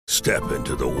Step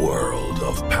into the world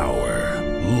of power,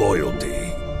 loyalty,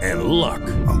 and luck.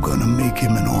 I'm gonna make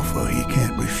him an offer he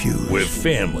can't refuse. With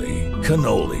family,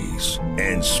 cannolis,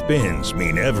 and spins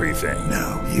mean everything.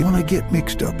 Now, you wanna get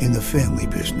mixed up in the family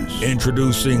business.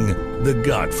 Introducing The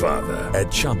Godfather at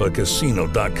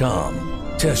ChumbaCasino.com.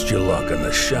 Test your luck in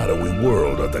the shadowy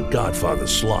world of The Godfather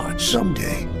slot.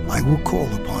 Someday, I will call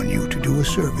upon you to do a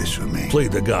service for me. Play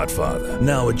The Godfather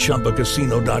now at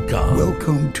ChumbaCasino.com.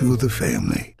 Welcome to the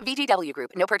family. VGW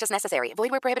Group. No purchase necessary. Void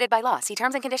where prohibited by law. See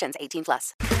terms and conditions.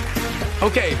 18+.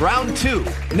 Okay, round two.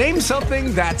 Name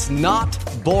something that's not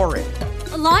boring.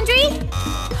 A laundry?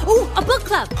 Ooh, a book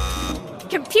club.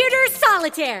 Computer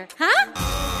solitaire, huh?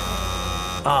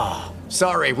 Ah,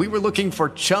 sorry. We were looking for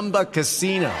Chumba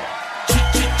Casino.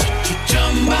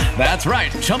 That's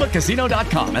right.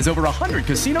 ChumbaCasino.com has over 100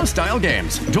 casino-style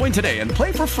games. Join today and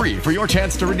play for free for your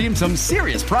chance to redeem some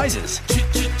serious prizes.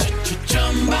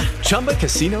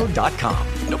 ChumbaCasino.com.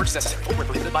 No purchase necessary. Void where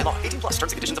prohibited by law. 18+. Terms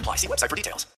and conditions apply. See website for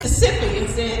details. Mississippi and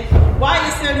said, why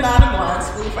is there not a blind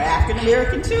school for African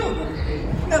American children?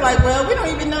 They're like, well, we don't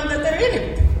even know that there are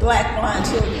any black blind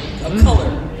children or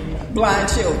colored blind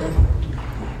children.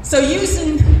 So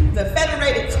using the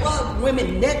Federated Club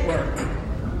Women Network,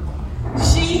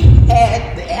 she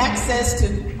had the access to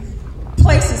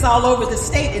places all over the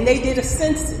state, and they did a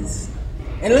census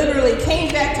and literally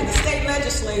came back to the state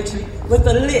legislature with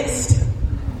a list.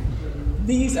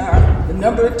 These are the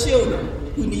number of children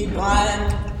who need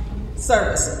blind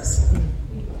services.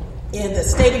 And the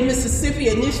state of Mississippi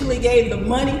initially gave the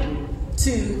money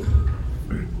to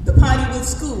the Pontywood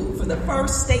School for the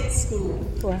first state school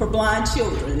for blind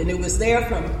children. And it was there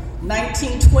from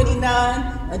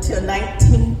 1929 until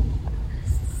 1950.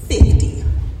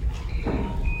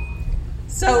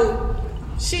 So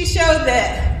she showed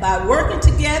that by working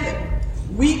together,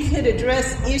 we could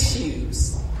address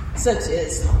issues such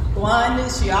as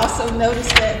blindness. She also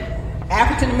noticed that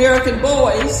African American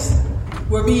boys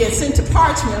were being sent to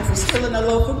Parchment for stealing a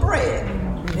loaf of bread.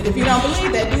 And if you don't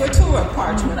believe that, do a tour of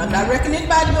Parchment. I'm not recommending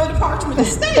anybody go to Parchment to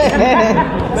stay,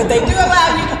 but they do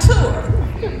allow you to tour.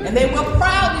 And they will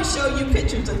proudly show you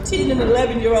pictures of 10 and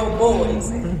 11-year-old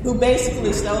boys who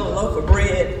basically stole a loaf of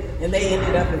bread and they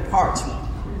ended up in Parchment.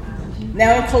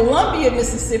 Now in Columbia,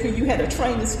 Mississippi, you had a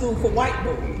training school for white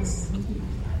boys.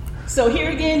 So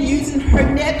here again, using her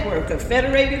network of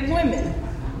federated women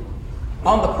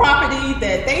on the property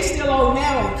that they still own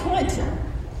now in Clinton,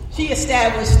 she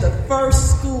established the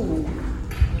first school,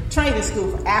 training school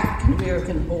for African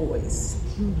American boys.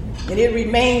 And it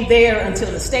remained there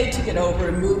until the state took it over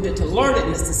and moved it to Learned,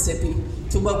 Mississippi,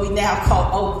 to what we now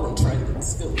call Oakland Training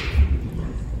School.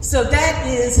 So that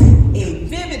is a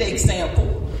vivid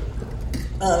example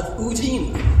of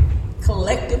UJIMA,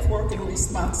 collective work and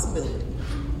responsibility,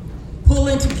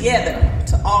 pulling together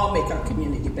to all make our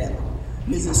community better.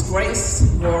 Mrs. Grace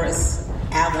Morris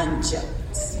Allen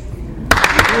Jones.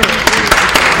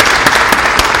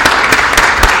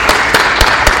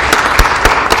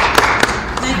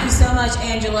 Thank you so much,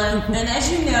 Angela. And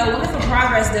as you know, Women for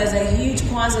Progress does a huge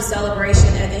Kwanzaa celebration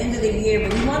at the end of the year,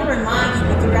 but we want to remind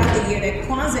people throughout the year that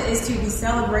Kwanzaa is to be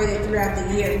celebrated throughout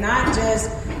the year, not just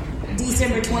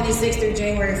December 26th through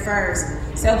January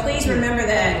 1st. So please remember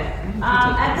that.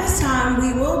 At this time,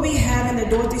 we will be having the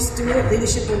Dorothy Stewart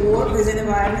Leadership Award presented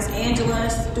by Ms. Angela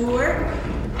Stewart,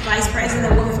 Vice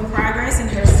President of Women for Progress, and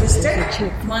her sister,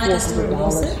 Monica Stewart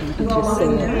Wilson. You all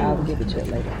welcome them. I'll give it to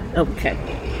you later. Okay.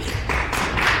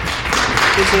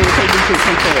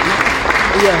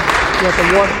 Yeah, the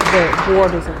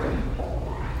board is okay.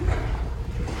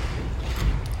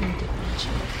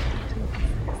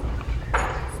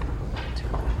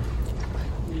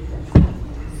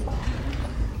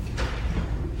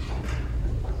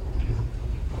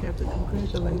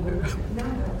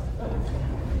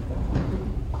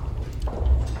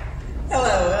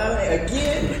 Hello,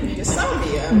 again, you saw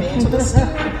me. I'm Angela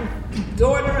Stewart,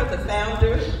 daughter of the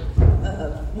founder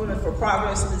of Women for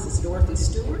Progress, Mrs. Dorothy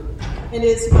Stewart. And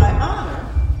it's my honor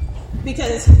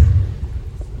because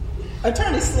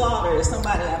Attorney Slaughter is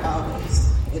somebody I've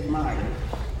always admired.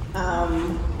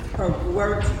 Her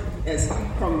work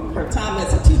from her time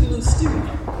as a Tougaloo student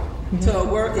to her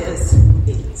work as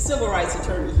a civil rights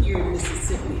attorney here in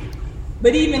Mississippi.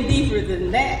 But even deeper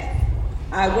than that,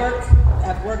 I've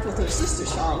worked with her sister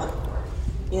Charlotte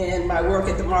in my work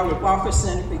at the Margaret Walker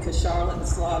Center because Charlotte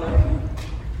Slaughter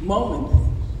Moment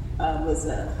was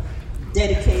a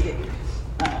dedicated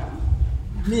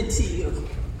mentee of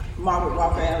Margaret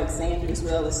Walker Alexander, as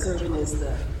well as serving as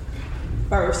the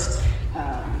first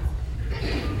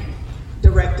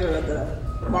director of the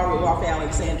Margaret Walker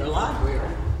Alexander Library.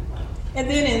 And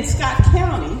then in Scott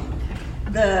County,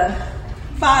 the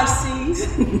 5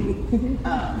 C's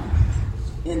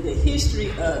in the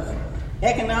history of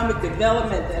economic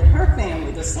development that her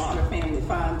family, the Slaughter family,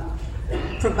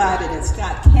 provided in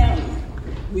Scott County.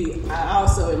 I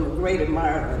also am a great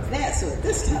admirer of that. So at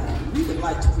this time, we would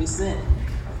like to present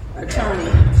Attorney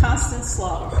Constance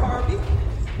Slaughter Harvey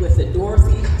with the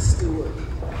Dorothy Stewart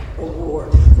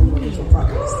Award for Women for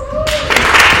Progress.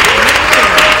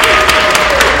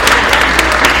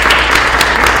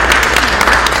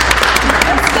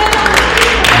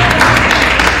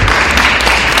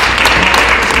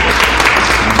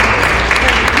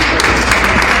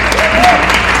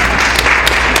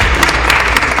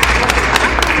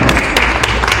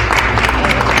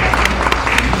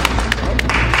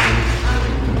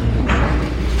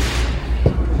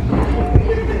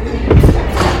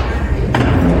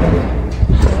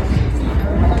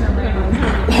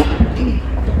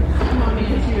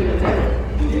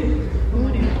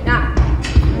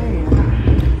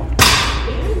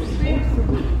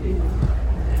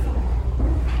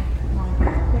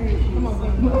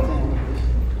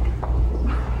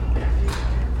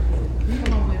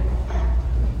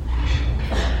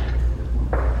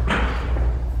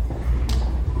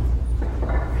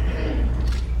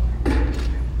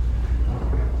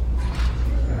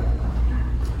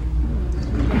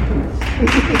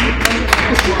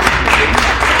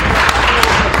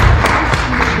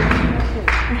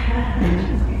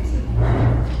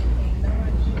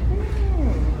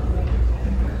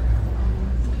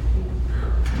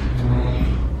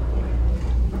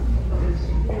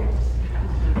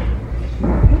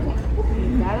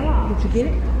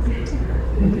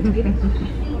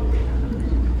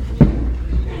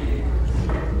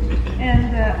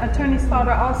 Attorney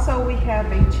Slaughter, also we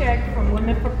have a check from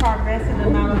Women for Progress in the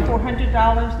amount of $400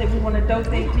 that we want to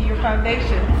donate to your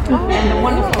foundation and the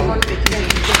wonderful work that you do.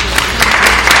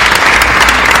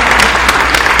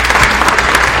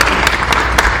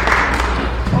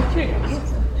 Okay,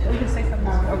 we can say something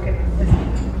more. Okay.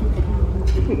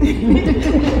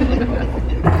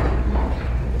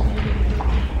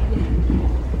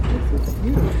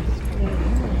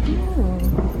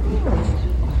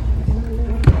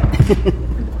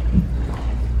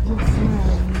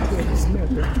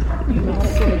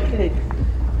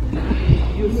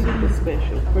 You're super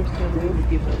special. First time we ever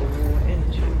give an award,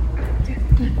 ain't you?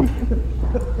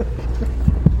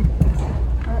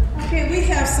 Okay, we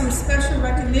have some special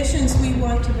recognitions we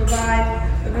want to provide.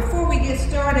 But before we get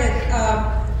started,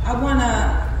 I want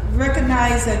to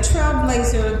recognize a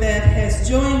trailblazer that has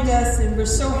joined us, and we're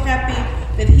so happy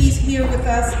that he's here with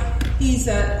us. He's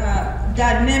a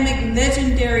dynamic,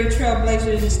 legendary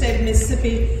trailblazer in the state of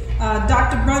Mississippi.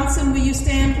 Dr. Brunson, will you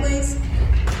stand, please?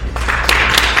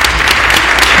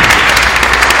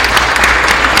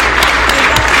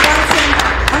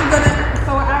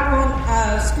 So I won't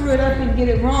screw it up and get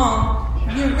it wrong.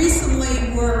 You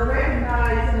recently were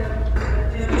recognized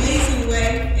in an amazing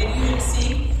way at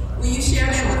UMC. Will you share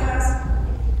that with us?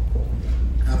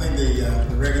 I think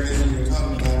the recognition you're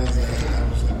talking about is I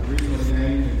was recently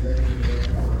named Executive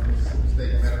Director for the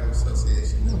State Medical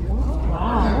Association.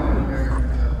 Wow.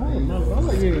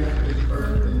 It's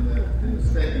first in the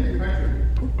state and the country.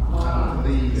 I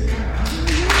believe that.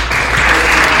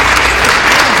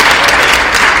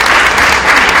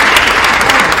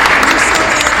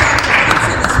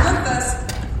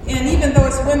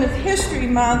 Women's History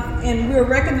Month, and we're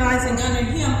recognizing under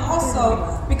him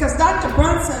also because Dr.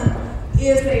 Brunson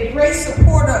is a great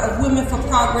supporter of Women for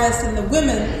Progress and the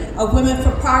women of Women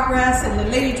for Progress and the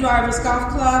Lady Drivers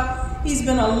Golf Club. He's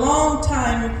been a long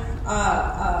time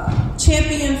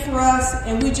champion for us,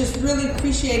 and we just really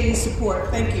appreciate his support.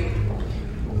 Thank you.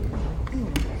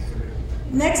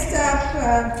 Next up,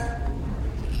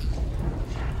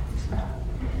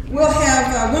 we'll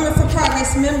have Women for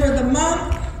Progress Member of the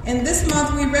Month. And this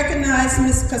month we recognize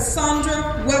Ms.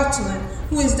 Cassandra Welchland,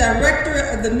 who is Director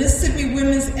of the Mississippi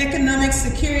Women's Economic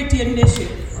Security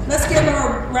Initiative. Let's give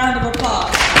her a round of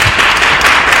applause.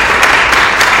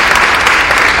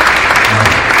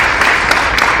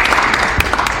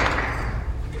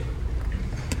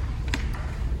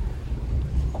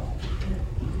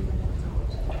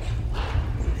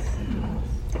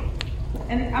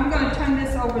 And I'm going to turn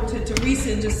this over to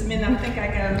Teresa in just a minute. I think I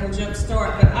got a little jump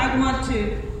start, but I want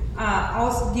to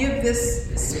also give this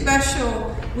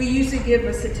special, we usually give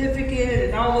a certificate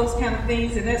and all those kind of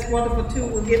things, and that's wonderful too.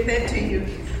 We'll get that to you.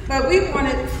 But we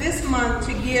wanted this month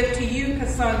to give to you,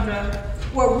 Cassandra,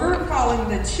 what we're calling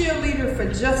the Cheerleader for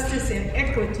Justice and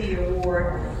Equity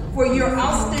Award for your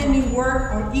outstanding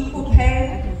work on equal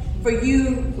pay, for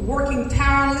you working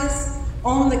tireless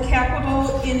on the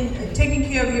Capitol in taking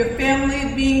care of your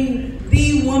family, being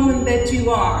the woman that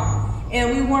you are.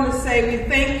 And we want to say we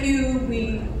thank you,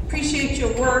 we appreciate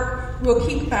your work, we'll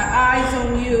keep our eyes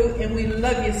on you, and we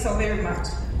love you so very much.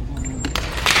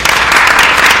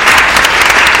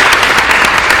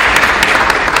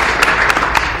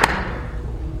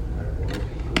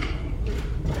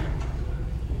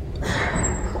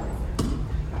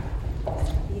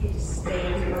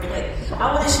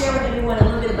 I want to share with everyone a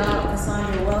little bit about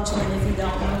Cassandra Welchman if you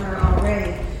don't know her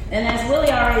already. And as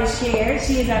Willie already shared,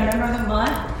 she is our member of the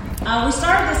month. We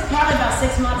started this probably about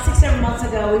 7 months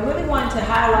ago. We really wanted to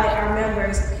highlight our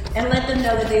members and let them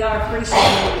know that they are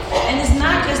appreciated. And it's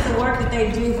not just the work that they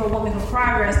do for Women for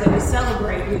Progress that we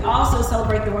celebrate. We also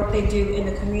celebrate the work they do in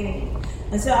the community.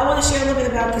 And so I want to share a little bit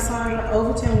about Cassandra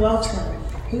Overton Welchman,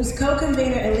 who's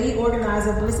co-convener and lead organizer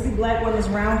of the Mississippi Black Women's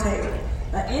Roundtable,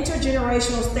 an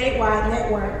intergenerational statewide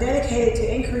network dedicated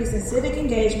to increasing civic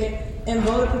engagement and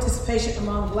voter participation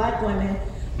among Black women,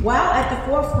 while at the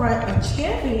forefront of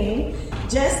championing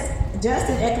just and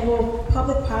equitable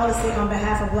public policy on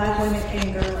behalf of Black women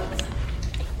and girls.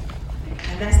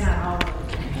 And that's not all of it.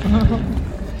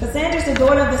 Cassandra's the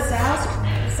daughter of the South,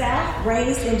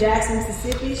 raised in Jackson,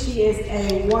 Mississippi. She is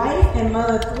a wife and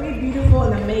mother of 3 beautiful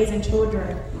and amazing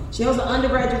children. She holds an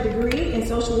undergraduate degree in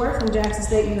social work from Jackson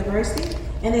State University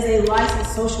and is a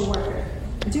licensed social worker.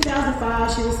 In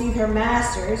 2005, she received her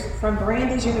master's from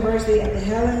Brandeis University at the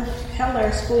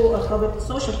Heller School of Public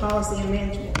Social Policy and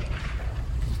Management.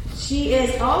 She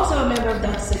is also a member of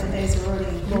Delta Sigma Theta Sorority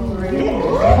Incorporated and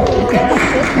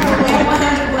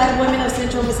 100 Black Women of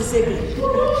Central Mississippi.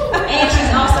 And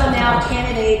she's also now a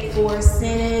candidate for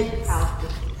Senate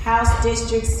House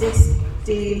District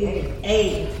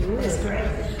 68. That's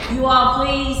correct. You all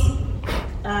please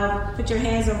put your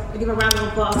hands up, give a round of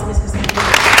applause to Ms. Cassandra.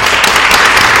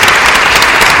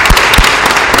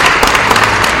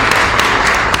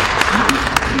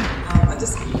 I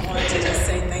just wanted to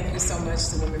say thank you so much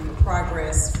to Women for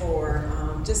Progress for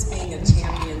just being a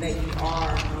champion that you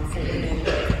are for women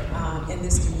in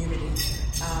this community.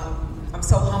 I'm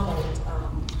so humbled,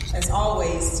 as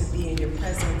always, to be in your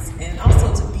presence and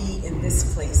also to be in this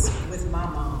place with my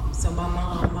mom. So my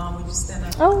mom, would you stand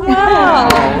up? Oh, wow.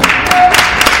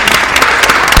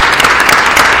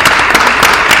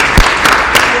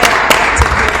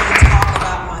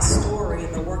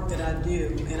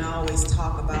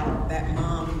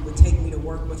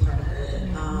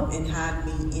 And had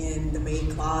me in the maid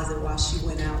closet while she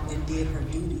went out and did her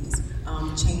duties,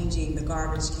 changing the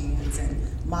garbage cans and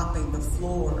mopping the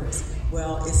floors.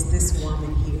 Well, it's this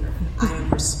woman here. I am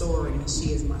her story, and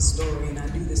she is my story. And I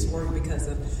do this work because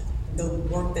of the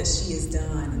work that she has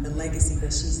done and the legacy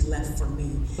that she's left for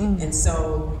me. And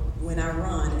so when I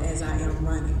run, as I am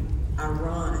running, I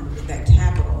run with that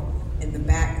capital in the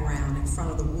background in front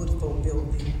of the Woodfolk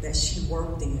building that she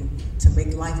worked in to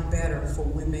make life better for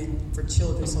women, for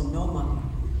children, so no mama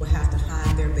will have to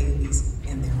hide their babies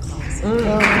in their closet.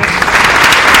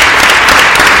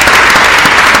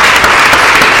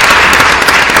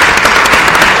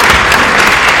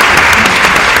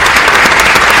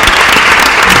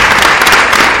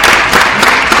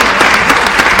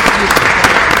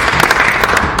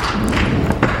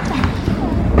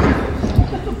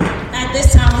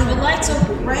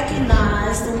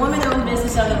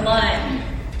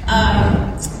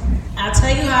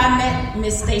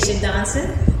 Miss Stacia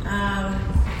Donson.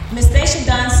 Miss Stacia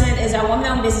Donson is our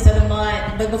Woman-Owned Business of the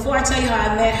Month. But before I tell you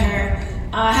how I met her,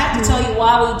 I have to tell you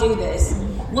why we do this.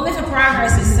 Women for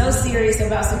Progress is so serious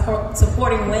about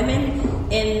supporting women,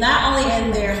 and not only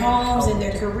in their homes and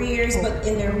their careers, but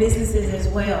in their businesses as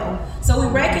well. So we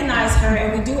recognize her,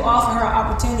 and we do offer her an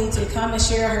opportunity to come and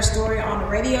share her story on a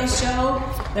radio show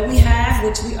that we have,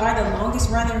 which we are the longest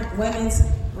running women's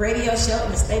radio show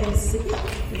in the state of Mississippi.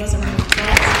 Give us a round of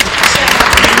applause.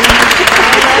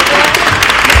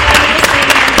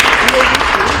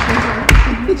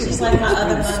 She's like my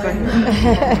other mother.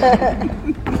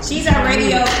 She's our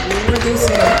radio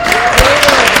producer.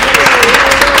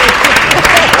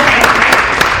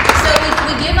 So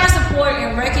we give our support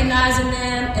in recognizing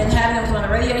them and having them come on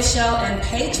a radio show and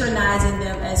patronizing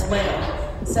them as well.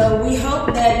 So we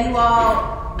hope that you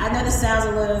all, I know this sounds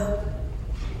a little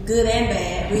good and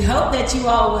bad, we hope that you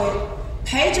all would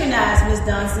patronize Ms.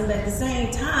 Donson, but at the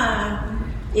same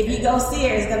time, if you go see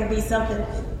her, it's going to be something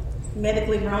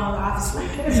medically wrong, obviously.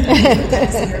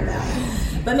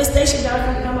 But Ms. Stacia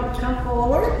Donson, come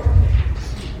forward.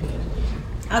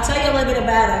 I'll tell you a little bit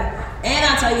about her, and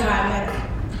I'll tell you how I met her.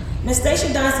 Ms. Stacia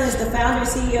Donson is the founder and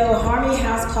CEO of Harmony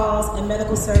House Calls and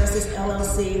Medical Services,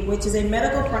 LLC, which is a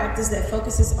medical practice that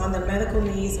focuses on the medical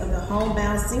needs of the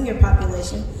homebound senior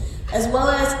population, as well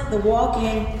as the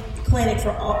walk-in clinic for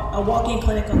a walk-in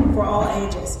clinic for all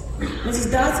ages. Mrs.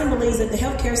 Dodson believes that the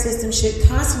healthcare system should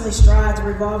constantly strive to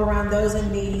revolve around those in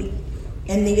need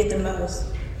and need it the most.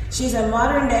 She's a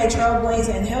modern-day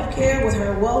trailblazer in healthcare with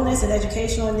her wellness and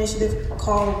educational initiative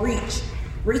called REACH,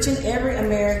 reaching every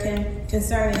American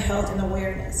concerning health and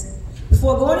awareness.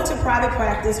 Before going into private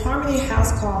practice, Harmony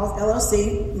House Calls,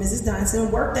 LLC, Mrs. Dodson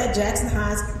worked at Jackson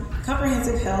Heights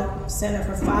Comprehensive Health Center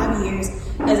for 5 years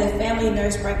as a family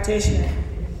nurse practitioner.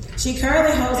 She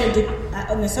currently holds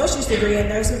an associate's degree in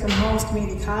nursing from Holmes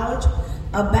Community College,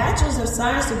 a bachelor's of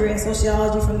science degree in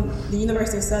sociology from the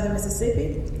University of Southern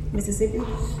Mississippi,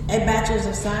 a bachelor's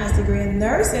of science degree in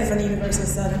nursing from the University of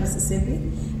Southern Mississippi,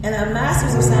 and a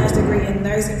master's of science degree in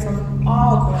nursing from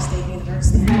Alcorn State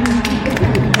University.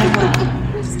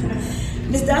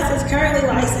 Ms. Dodson is currently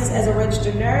licensed as a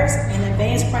registered nurse, an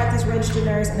advanced practice registered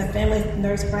nurse, and a family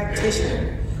nurse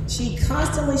practitioner. She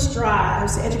constantly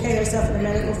strives to educate herself in the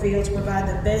medical field to provide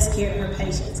the best care to her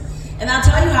patients. And I'll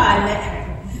tell you how I met her.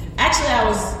 Actually, I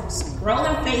was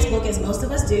scrolling Facebook, as most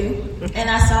of us do, and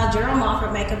I saw Gerald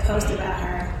Mofford make a post about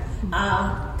her.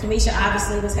 Kamisha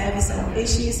obviously was having some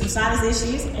issues, some sinus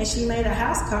issues, and she made a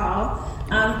house call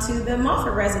to the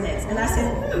Mofford residents. And I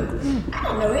said, I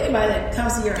don't know anybody that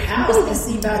comes to your house and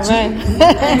see about you.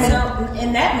 And so,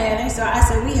 in that manner, so I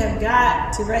said, we have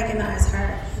got to recognize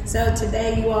her. So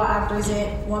today, you all, I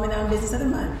present Woman-Owned Business of the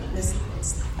Month, Ms.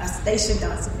 Stacia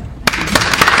Dodson.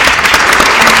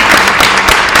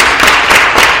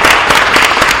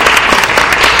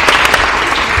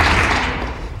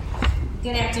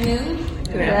 Good afternoon.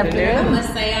 Good afternoon. I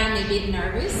must say I'm a bit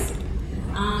nervous.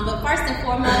 But first and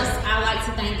foremost, I'd like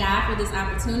to thank God for this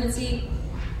opportunity,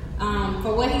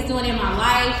 for what He's doing in my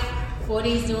life, for what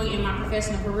He's doing in my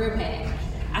professional career path.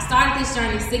 I started this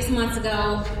journey 6 months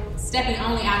ago, stepping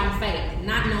only out on faith,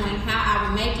 not knowing how I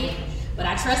would make it, but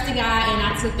I trusted God and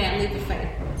I took that leap of faith.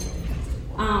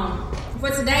 For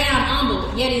today, I'm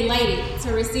humbled yet elated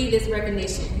to receive this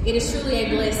recognition. It is truly a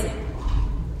blessing.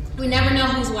 We never know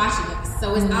who's watching us,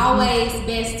 so it's always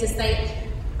best to stay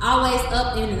always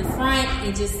up and in the front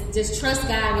and just trust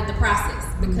God with the process,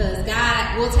 because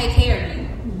God will take care of you.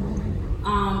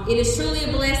 It is truly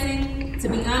a blessing to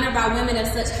be honored by women of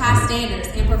such high standards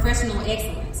and professional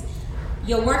excellence.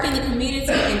 Your work in the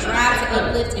community and drive to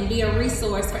uplift and be a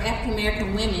resource for African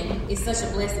American women is such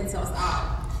a blessing to us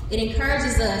all. It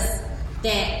encourages us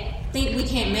that think we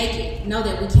can't make it, know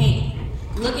that we can.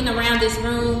 Looking around this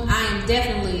room, I am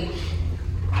definitely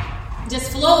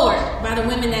just floored by the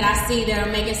women that I see that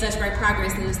are making such great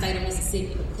progress in the state of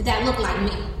Mississippi that look like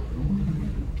me.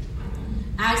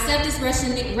 I accept this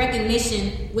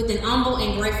recognition with an humble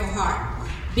and grateful heart.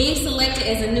 Being selected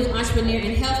as a new entrepreneur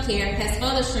in healthcare has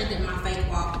further strengthened my faith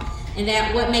walk, and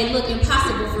that what may look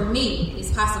impossible for me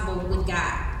is possible with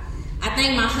God. I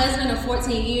thank my husband of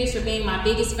 14 years for being my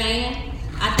biggest fan.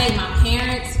 I thank my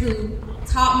parents who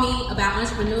taught me about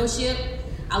entrepreneurship.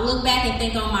 I look back and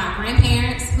think on my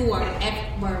grandparents who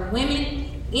were women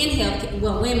in health,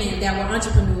 women that were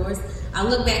entrepreneurs. I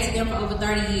look back to them for over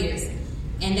 30 years,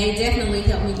 and they definitely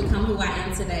helped me become who I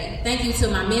am today. Thank you to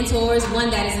my mentors, one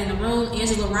that is in the room,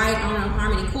 Angela Wright, owner of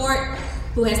Harmony Court,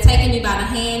 who has taken me by the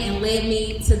hand and led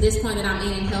me to this point that I'm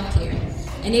in healthcare.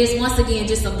 And it is once again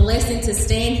just a blessing to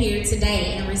stand here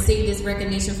today and receive this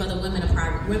recognition for the Women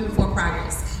for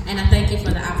Progress. And I thank you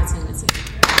for the opportunity.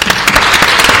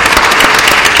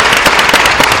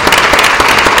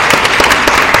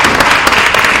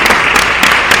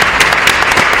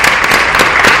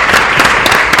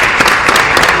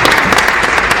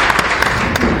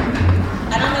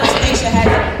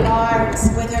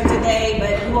 With her today,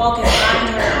 but you all can find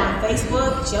her on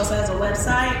Facebook. She also has a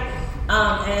website,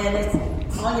 and it's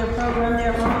on your program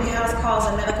there, Harmony House Calls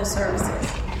and Medical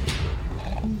Services.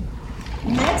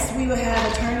 Next, we will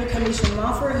have Attorney Kamisha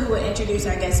Mofford, who will introduce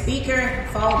our guest speaker.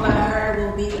 Followed by her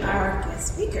will be our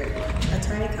guest speaker,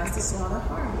 Attorney Constance Slaughter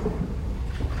Harmon.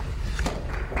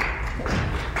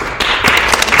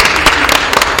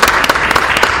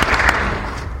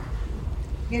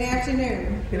 Good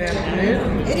afternoon. Good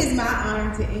afternoon. It is my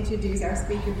honor to introduce our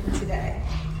speaker for today.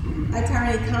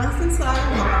 Attorney Constance Slaughter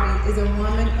Harmon is a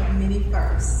woman of many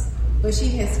firsts, but she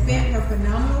has spent her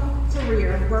phenomenal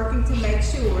career working to make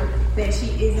sure that she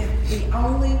isn't the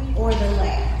only or the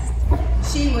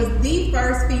last. She was the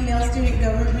first female student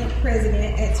government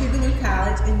president at Tougaloo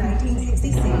College in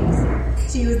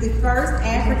 1966. She was the first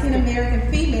African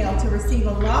American female to receive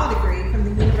a law degree from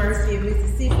the University of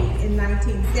Mississippi in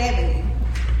 1970.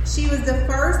 She was the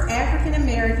first African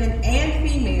American and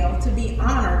female to be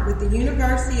honored with the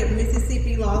University of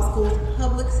Mississippi Law School's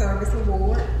Public Service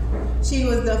Award. She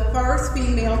was the first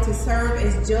female to serve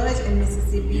as judge in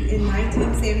Mississippi in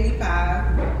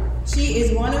 1975. She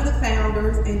is one of the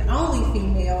founders and only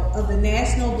female of the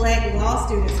National Black Law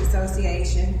Students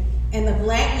Association, and the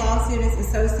Black Law Students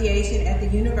Association at the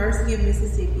University of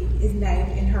Mississippi is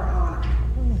named in her honor.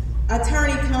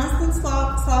 Attorney Constance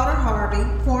Slaughter Harvey,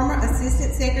 former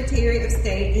Assistant Secretary of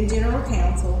State and General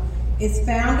Counsel, is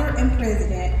founder and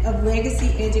president of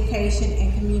Legacy Education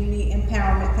and Community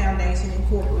Empowerment Foundation,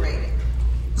 Incorporated.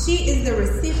 She is the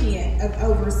recipient of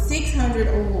over 600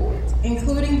 awards,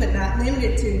 including but not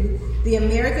limited to the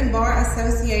American Bar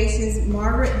Association's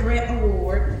Margaret Brent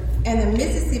Award and the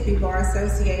Mississippi Bar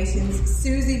Association's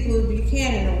Susie Blue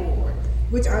Buchanan Award,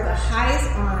 which are the highest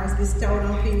honors bestowed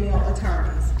on female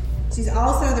attorneys. She's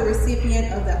also the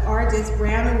recipient of the R.J.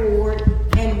 Brown Award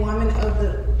and Woman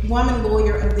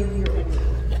Lawyer of the Year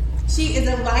Award. She is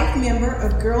a life member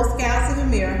of Girl Scouts of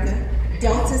America,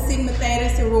 Delta Sigma Theta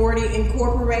Sorority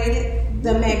Incorporated,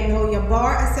 the Magnolia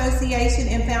Bar Association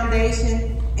and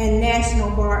Foundation, and National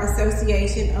Bar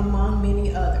Association, among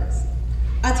many others.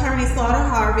 Attorney Slaughter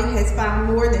Harvey has filed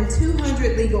more than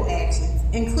 200 legal actions,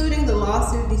 including the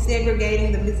lawsuit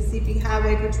desegregating the Mississippi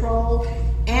Highway Patrol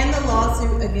and the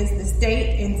lawsuit against the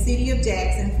state and city of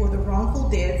Jackson for the wrongful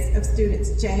deaths of students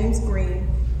James Green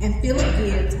and Philip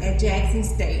Gibbs at Jackson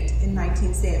State in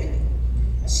 1970.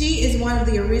 She is one of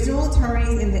the original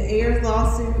attorneys in the Ayers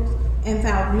lawsuit and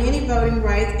filed many voting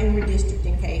rights and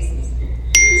redistricting cases.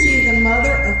 She is the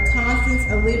mother of Constance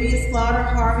Olivia Slaughter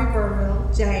Harvey Burwell,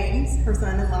 James, her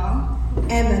son-in-law,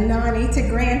 and the nanny to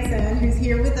grandson who's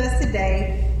here with us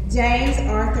today, James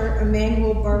Arthur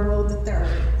Emmanuel Burwell III,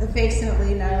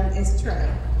 affectionately known as Trey.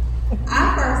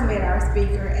 I first met our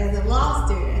speaker as a law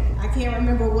student. I can't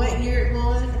remember what year it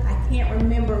was. I can't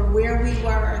remember where we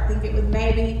were. I think it was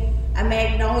maybe a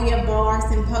Magnolia Bar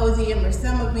Symposium or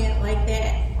some event like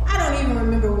that. I don't even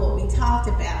remember what we talked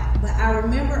about, but I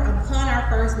remember upon our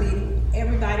first meeting,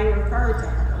 everybody referred to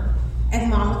her as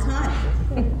Mama Connie.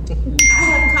 I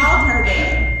have called her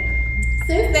that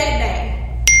since that day.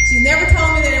 She never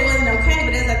told me that it wasn't okay,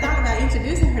 but as I thought about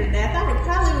introducing her today, I thought it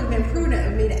probably would have been prudent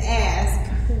of me to ask,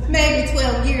 maybe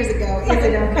 12 years ago, is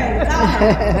it okay to call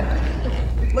her?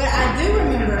 What I do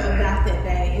remember about that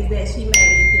day is that she made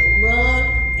me feel loved,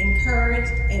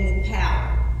 encouraged, and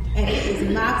empowered. And it is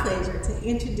my pleasure to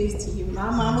introduce to you my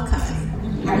Mama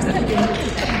Connie, our speaker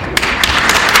today.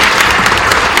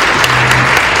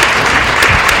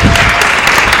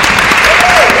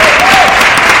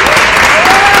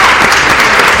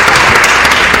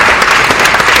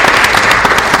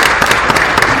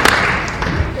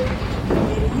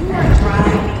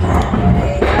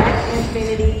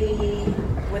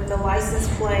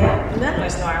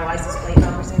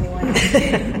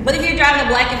 But if you're driving a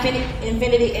black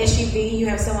Infiniti SUV, you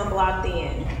have someone blocked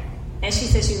in. And she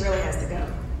says she really has to go.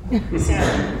 So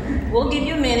we'll give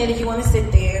you a minute if you want to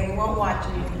sit there. We won't watch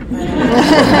you.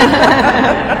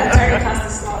 Attorney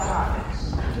Constance Slaughter Harvey.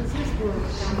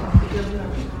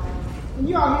 Can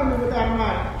you all hear me with that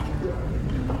mic?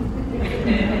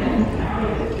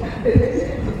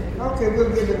 Okay, we'll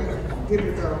give it a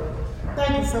go.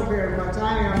 Thank you so very much.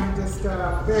 I am just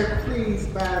very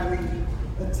pleased by the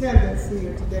attendance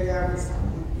here today. I was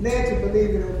led to believe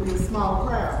it would be a small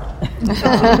crowd.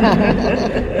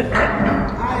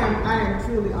 I am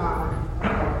truly honored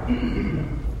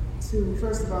to,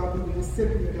 first of all, be the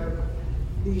recipient of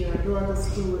the Dorothy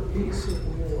Stewart Leadership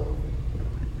Award.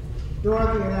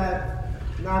 Dorothy and I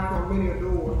knocked on many a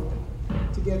door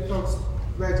to get folks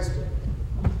registered.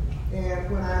 And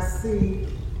when I see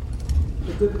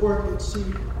the good work that she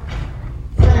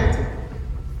planted,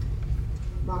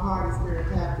 my heart is very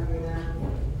happy,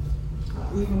 and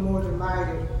I'm even more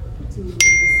delighted to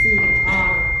receive an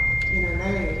honor in her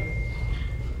name.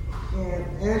 And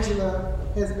Angela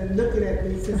has been looking at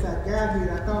me since I got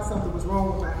here. I thought something was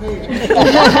wrong with my hair. I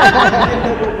didn't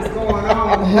know what was going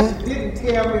on. She didn't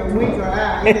tell me a wink or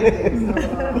eye, anything.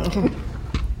 So,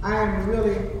 I am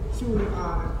really, truly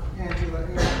honored, Angela,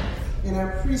 and I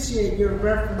appreciate your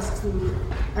reference to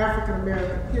African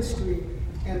American history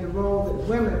and the role that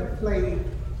women played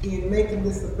in making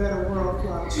this a better world for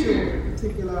our children,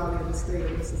 particularly in the state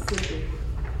of Mississippi.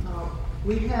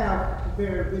 We have a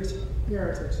very rich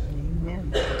heritage.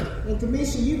 Amen. And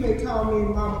Kamisha, you may call me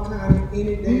Mama Connie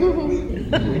any day of the week,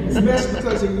 especially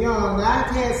because you're young. Now,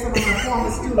 I've had some of my former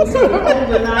students who are older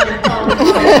than I can call me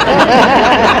Mama.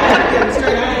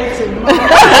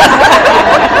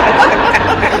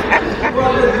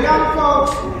 Well, with young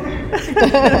folks,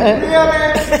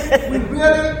 we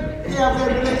really have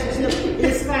that relationship,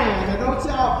 it's fine. Now don't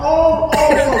y'all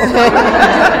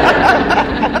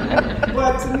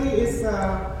but to me, it's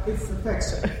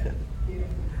affection.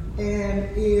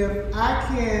 And if I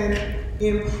can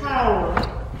empower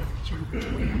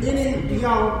any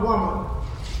young woman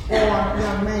or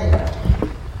young man,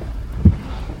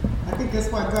 I think that's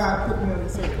why God put me on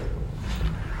this earth.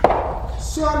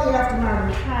 Shortly after my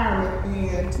retirement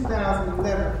in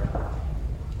 2011,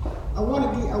 I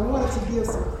wanted to give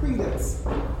some credence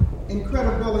and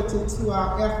credibility to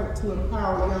our effort to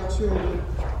empower young children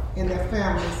and their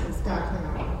families in Scott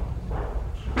County.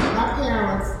 My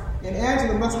parents, and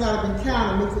Angela must not have been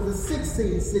counting me because it's 6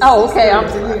 C's. Oh, okay. I'm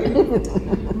sorry.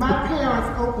 My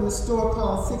parents opened a store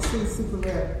called 6 C's Super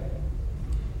Red.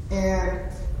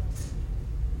 And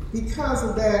because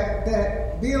of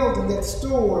that building, that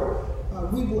store,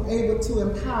 we were able to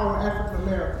empower African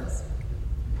Americans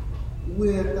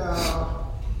with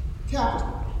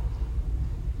capital.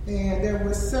 And there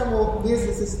were several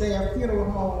businesses there, funeral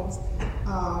homes,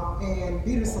 and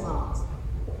beauty salons.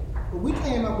 But we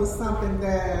came up with something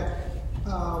that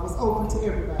was open to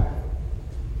everybody.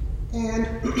 And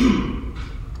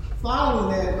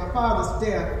following that, my father's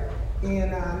death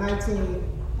in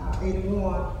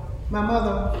 1981, my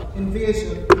mother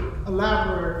envisioned a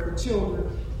library for children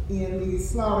in the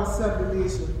Slaughter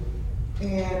subdivision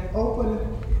and opened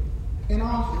an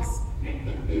office.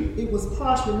 It was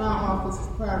partially my office as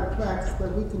private practice,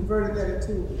 but we converted that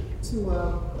into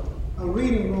a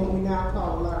reading room we now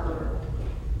call a library.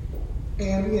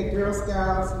 And we had Girl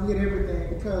Scouts, we had everything,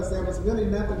 because there was really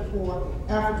nothing for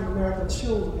African American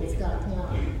children in Scott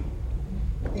County.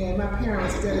 And my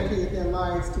parents dedicated their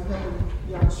lives to helping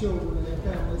young children and their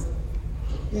families.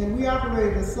 And we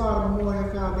operated the Slaughter Memorial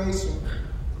Foundation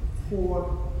for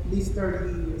at least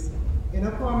 30 years. And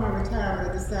upon my retirement,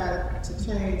 I decided to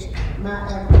change my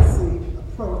advocacy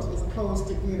approach as opposed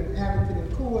to being an advocate in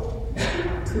court,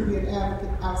 to be an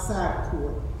advocate outside of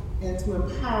court, and to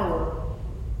empower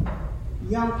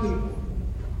young people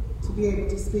to be able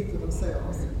to speak for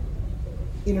themselves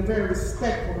in a very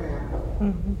respectful manner.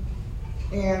 Mm-hmm.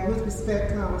 And with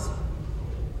respect comes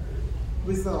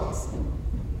results.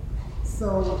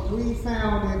 So we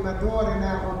founded, my daughter and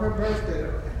I, on her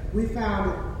birthday, we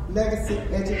founded Legacy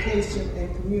Education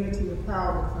and Community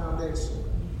Empowerment Foundation.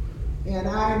 And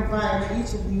I invite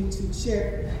each of you to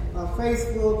check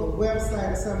Facebook or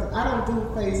website or something. I don't do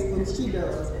Facebook, she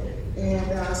does. And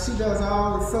she does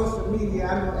all the social media. I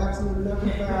know absolutely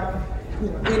nothing about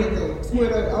anything.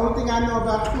 Twitter, the only thing I know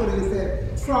about Twitter is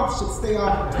that Trump should stay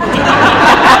off of Twitter.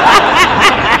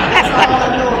 That's all I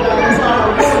know about it. That's all I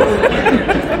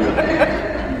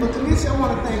want. But Tanisha, I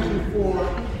want to thank you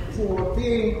for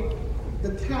being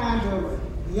the kind of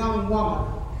young woman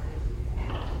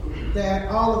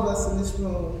that all of us in this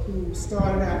room who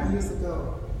started out years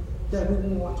ago, that we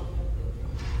want,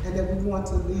 and that we want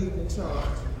to lead in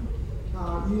charge.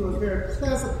 You are a very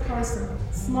pleasant person,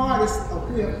 smartest of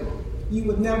women. You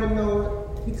would never know it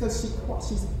because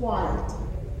she's quiet.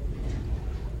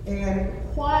 And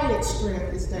quiet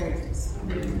strength is dangerous.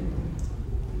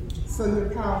 So you're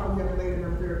a powerful young lady, and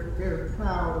I'm very, very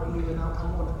proud of you, and I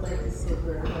want to thank you so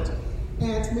very much.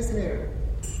 And to Miss Mary,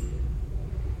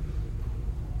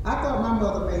 I thought my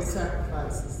mother made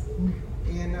sacrifices,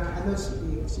 and I know she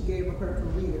did. She gave up her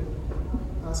career.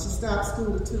 She stopped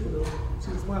school at Tupelo.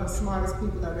 She was one of the smartest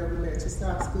people I've ever met. She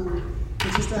stopped school and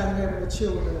she started having the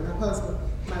children. And her husband,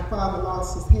 my father,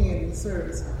 lost his hand in the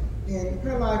service. And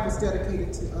her life was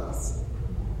dedicated to us.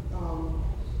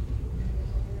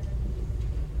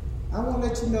 I want to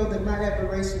let you know that my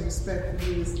admiration and respect for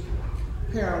you is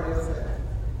parallels that.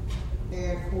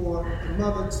 And for a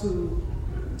mother to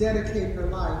dedicate her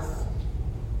life,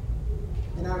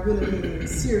 and I really mean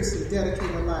seriously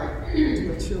dedicate her life to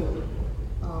her children.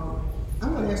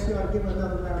 I'm going to ask you all to give her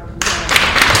another round of applause.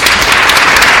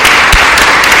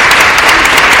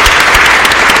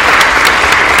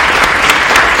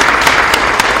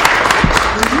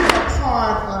 And you are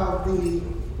part of the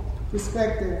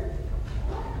perspective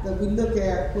that we look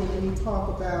at when we talk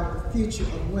about the future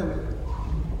of women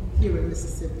here in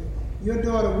Mississippi. Your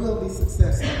daughter will be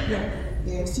successful,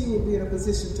 and she will be in a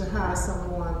position to hire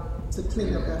someone to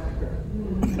clean up after her.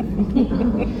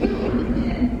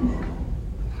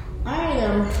 I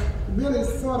am really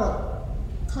sort of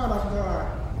caught off guard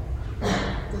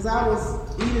because I was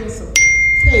eating some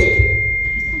cake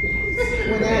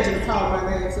when Angela called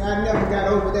my name, so I never got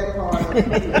over that part of it.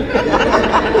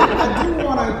 I do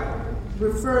want to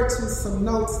refer to some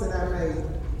notes that I made.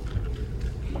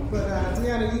 But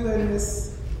Deanna, you and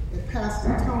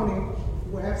Pastor Tony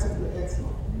were absolutely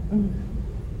excellent.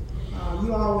 You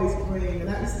always bring, and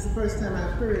this is the first time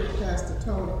I've heard Pastor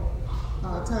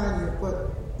Tanya,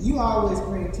 but you always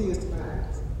bring tears to my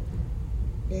eyes.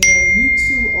 And you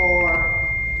too are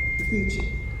the future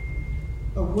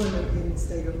of women in the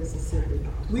state of Mississippi.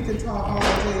 We can talk all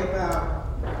day about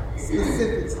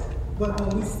specifics, but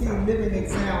when we see living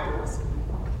examples,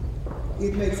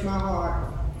 it makes my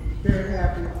heart very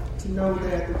happy to know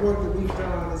that the work that we've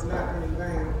done is not in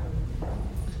vain.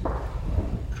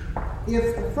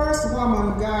 If the first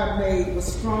woman God made was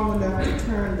strong enough to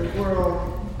turn the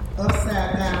world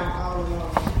upside down all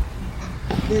alone,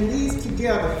 then these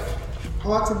together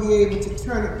ought to be able to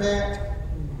turn it back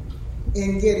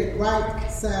and get it right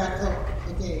side up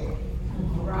again.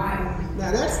 Right.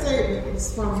 Now that statement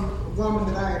is from a woman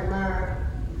that I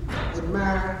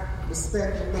admire,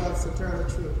 respect, and love, Sojourner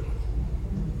Truth.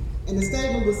 And the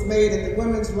statement was made at the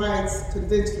Women's Rights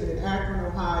Convention in Akron,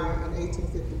 Ohio in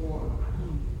 1851.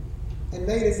 And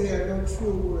ladies, there are no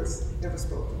true words ever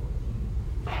spoken.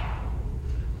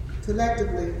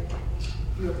 Collectively,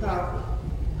 we are powerful,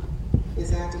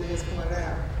 as Angela has pointed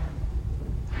out.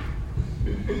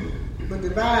 But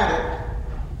divided,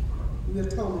 we are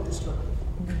totally destructive.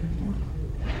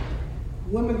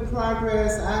 Women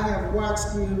Progress, I have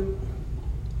watched you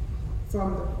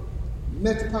from the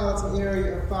metropolitan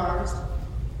area of Forest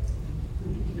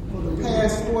for the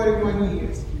past 41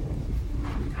 years.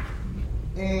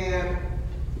 And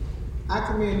I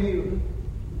commend you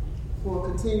for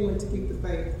continuing to keep the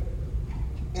faith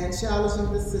and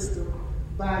challenging the system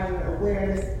by your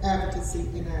awareness, advocacy,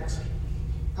 and action.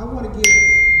 I want to give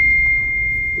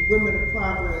the Women of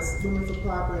Progress, Women for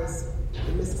Progress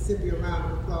in Mississippi a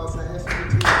round of applause. I ask you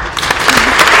to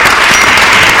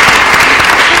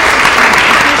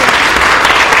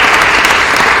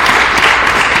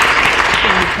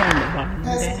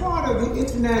As part of the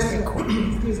International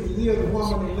Year of the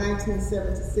Woman in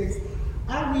 1976,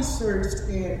 I researched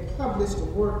and published a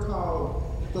work called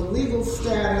The Legal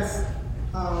Status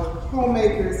of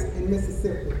Homemakers in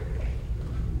Mississippi.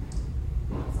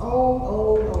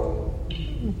 Old.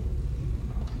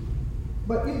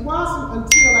 But it wasn't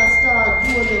until I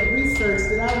started doing that research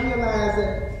that I realized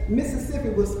that Mississippi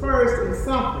was first in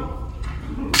something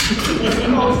as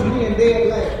opposed to being dead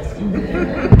last.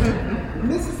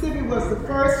 Mississippi was the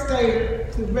first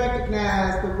state to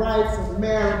recognize the rights of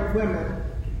married women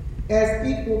as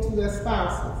equal to their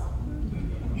spouses.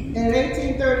 And in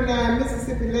 1839,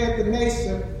 Mississippi led the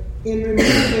nation in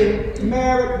removing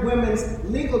married women's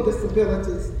legal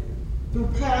disabilities through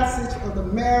passage of the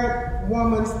Married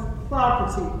Woman's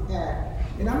Property Act.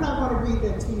 And I'm not going to read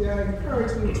that to you. I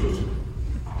encourage you to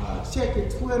check your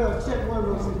Twitter, check one of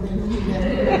those things.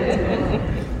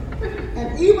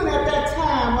 And even at that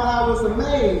time, while I was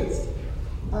amazed,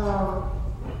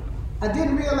 I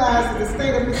didn't realize that the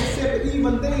state of Mississippi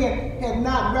even then had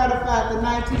not ratified the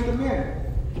 19th Amendment.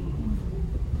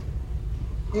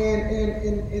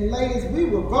 And ladies, we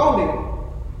were voting,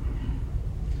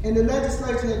 and the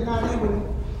legislature had not even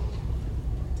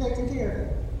taken care of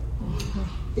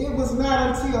it. It was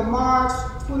not until March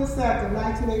 22nd,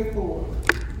 1984,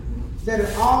 that an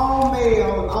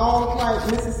all-male and all-white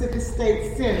Mississippi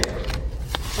State Senate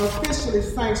officially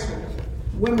sanctioned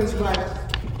women's right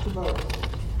to vote.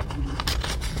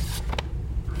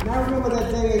 And I remember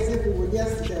that day as if it were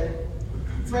yesterday.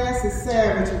 Frances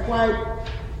Savage, a white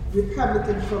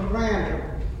Republican from Brandon,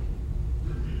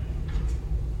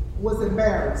 was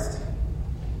embarrassed.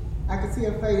 I can see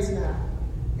her face now.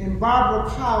 And Barbara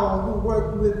Powell, who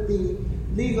worked with the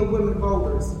League of Women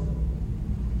Voters,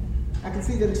 I can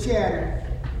see them chatting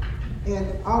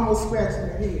and almost scratching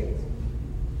their heads.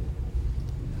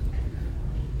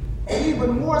 And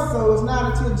even more so, it's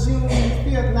not until June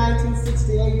 5th,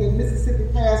 1968 that Mississippi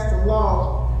passed a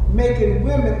law making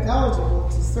women eligible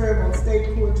to serve on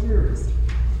state court juries.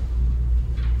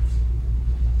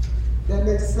 That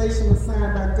legislation was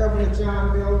signed by Governor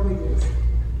John Bell Williams.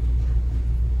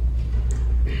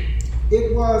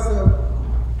 It was a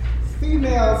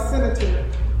female senator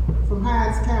from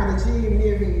Hinds County, Jean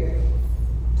Myriad,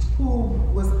 who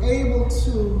was able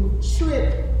to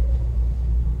trick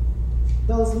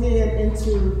those men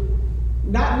into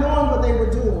not knowing what they were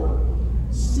doing.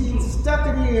 She stuck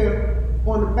it here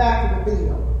on the back of the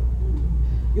bill.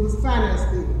 It was a finance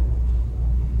bill.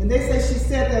 And they say she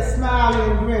sat there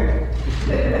smiling and grinning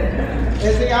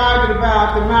as they argued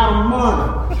about the amount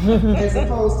of money as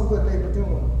opposed to what they were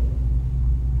doing.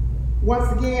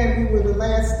 Once again, we were the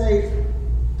last state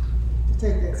to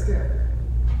take that step.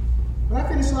 When I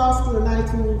finished law school in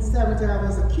 1970, I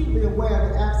was acutely aware of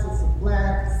the absence of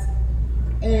blacks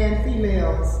and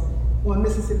females on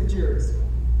Mississippi juries.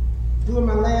 During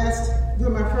my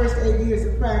first 8 years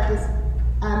of practice,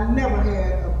 I never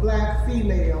had a black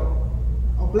female,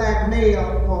 a black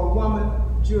male, or a woman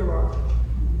juror.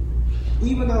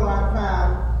 Even though I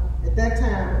filed, at that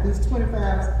time, at least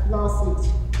 25 lawsuits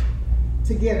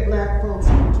to get black folks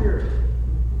on the jury.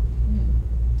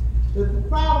 The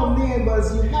problem then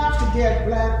was you have to get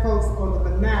black folks on the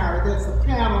binary. That's a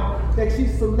panel that you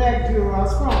select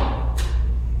jurors from.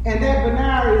 And that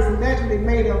binary is allegedly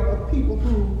made up of people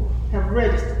who have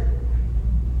registered.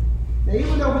 Now,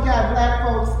 even though we got black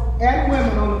folks and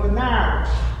women on the binary,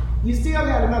 you still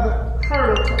had another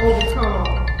hurdle to overcome,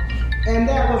 and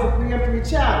that was a preemptory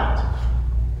challenge.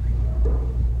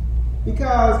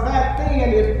 Because back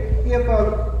then, if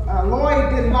a lawyer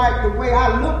didn't like the way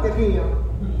I looked at him,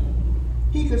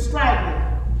 he could strike me.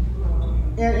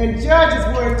 And judges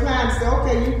were inclined to say,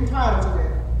 okay, you're entitled to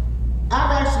that.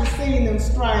 I've actually seen them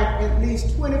strike at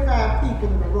least 25 people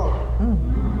in a row,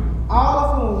 all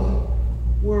of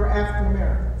whom were African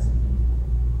Americans.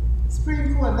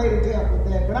 Supreme Court later dealt with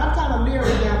that, but I'm kind of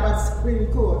leery now about the Supreme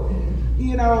Court.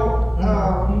 You know,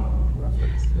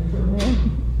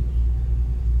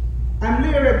 I'm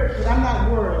leery, but I'm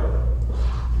not worried,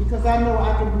 because I know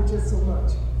I can do just so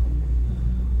much.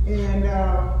 And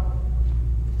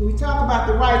when we talk about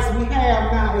the rights we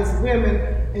have now as women,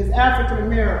 as African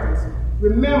Americans,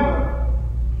 remember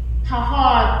how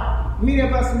hard many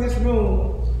of us in this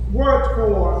room worked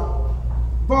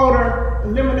for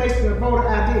elimination of voter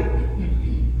ID.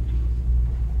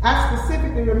 I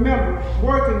specifically remember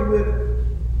working with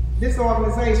this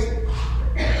organization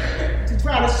to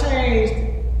try to change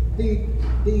the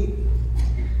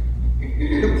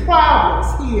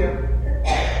problems here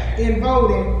in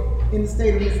voting in the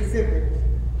state of Mississippi.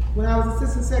 When I was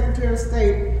Assistant Secretary of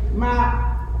State,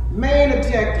 my main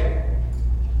objective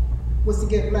was to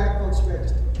get black folks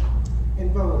registered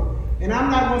and voting. And I'm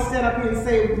not going to stand up here and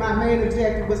say my main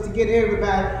objective was to get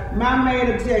everybody. My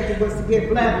main objective was to get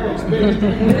black folks registered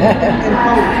and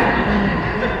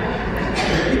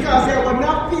voting. Because there were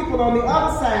enough people on the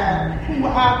other side who were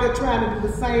out there trying to do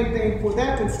the same thing for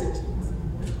their constituents.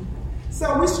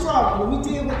 So we struggled, and we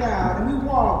did without, and we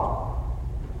walked,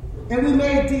 and we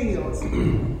made deals.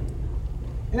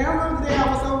 And I remember the day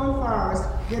I was over in Forest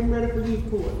getting ready for youth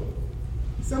court.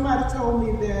 Somebody told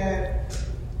me that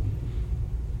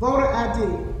voter ID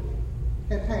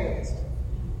had passed.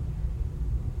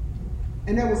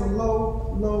 And that was a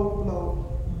low, low,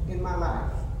 low in my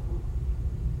life.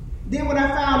 Then when I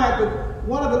found out that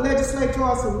one of the legislators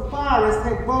from Forest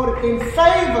had voted in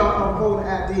favor of voter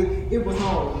ID, it was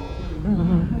hard.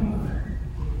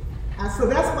 So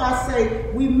that's why I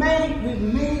say we've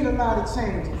made a lot of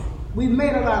changes. We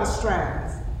made a lot of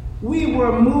strides. We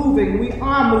were moving, we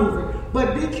are moving,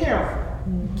 but be careful.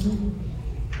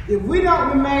 If we don't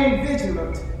remain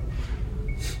vigilant,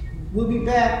 we'll be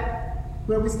back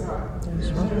where we started.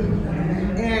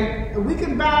 And we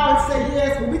can bow and say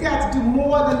yes, but we got to do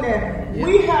more than that. Yeah.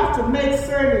 We have to make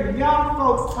certain young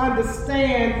folks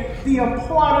understand the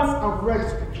importance of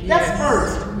registering. That's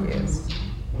first. Yes.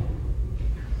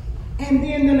 And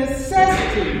then the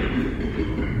necessity,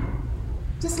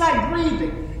 just like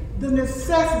breathing, the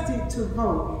necessity to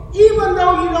vote. Even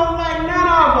though you don't like none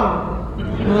of them,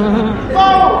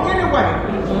 vote anyway.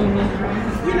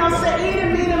 You know, say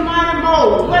eating, meeting, mighty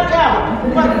moles,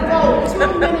 whatever. But vote.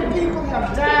 Too many people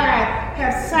have died,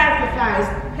 have sacrificed,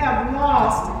 have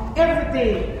lost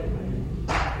everything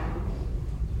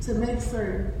to make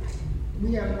certain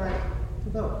we have the right to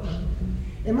vote.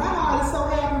 And my heart is so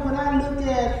happy when I look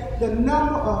at the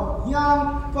number of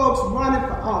young folks running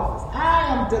for office.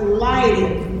 I am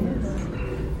delighted.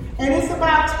 And it's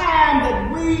about time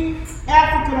that we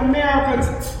African Americans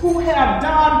who have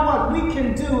done what we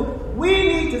can do, we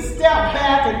need to step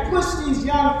back and push these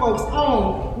young folks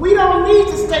on. We don't need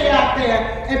to stay out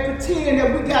there and pretend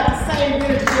that we got the same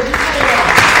energy that we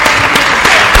have.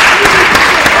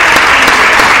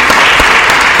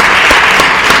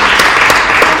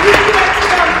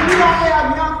 We don't have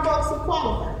young folks who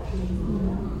qualify.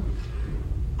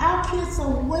 Our kids are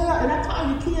well, and I call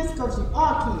you kids because you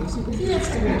are kids. You're kids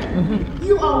to me.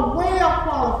 You are well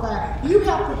qualified. You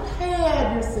have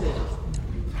prepared yourself.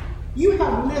 You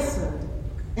have listened,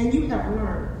 and you have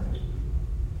learned.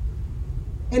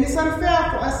 And it's unfair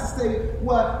for us to say,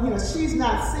 well, you know, she's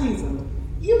not seasoned.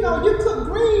 You know, you cook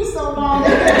greens so long. You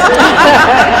don't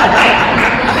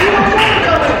want to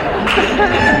go there.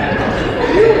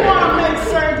 You want to make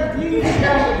certain that these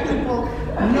young people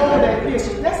know that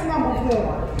history. That's number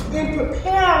one. In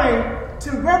preparing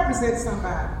to represent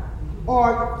somebody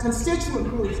or constituent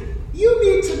groups, you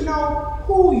need to know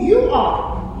who you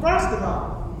are, first of all.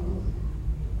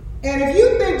 And if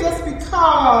you think just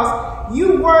because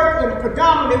you work in a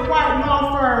predominantly white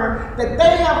law firm, that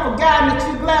they have forgotten that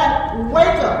you're black.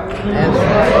 Wake up.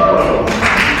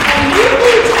 And you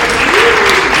need to be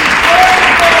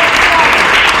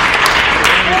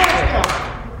very careful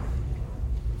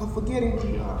of forgetting who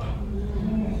you are.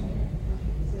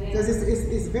 Because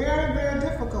it's very, very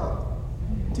difficult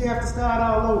to have to start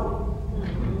all over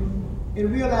and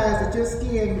realize that your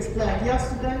skin was black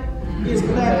yesterday, it's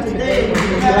black today, and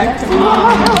it's black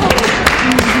tomorrow.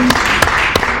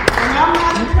 And I'm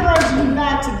not encouraging you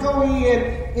not to go in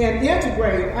and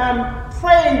integrate. I'm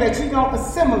praying that you don't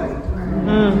assimilate.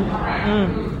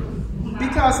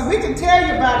 Because we can tell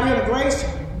you about integration.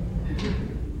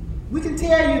 We can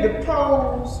tell you the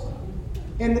pros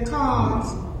and the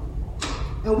cons,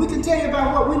 and we can tell you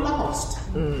about what we lost.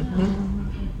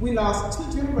 We lost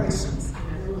 2 generations.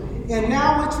 And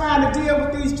now we're trying to deal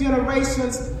with these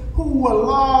generations who were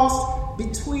lost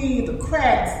between the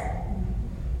cracks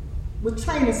with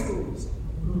training schools.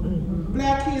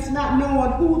 Black kids not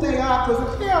knowing who they are because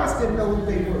the parents didn't know who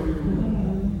they were.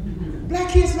 Black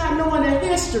kids not knowing their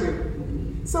history.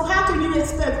 So how can you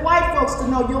expect white folks to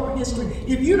know your history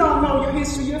if you don't know your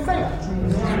history yourself?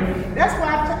 That's why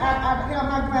I had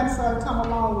my grandson come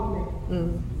along with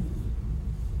me.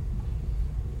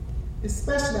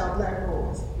 Especially our black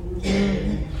boys.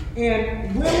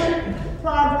 And Women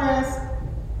Progress,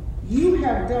 you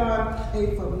have done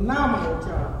a phenomenal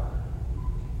job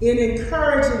in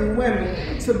encouraging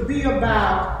women to be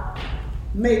about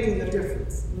making a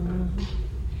difference.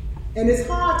 And it's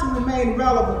hard to remain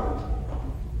relevant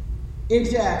in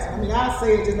Jackson. I mean, I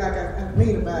say it just like I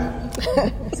mean about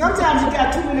it. Sometimes you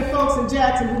got too many folks in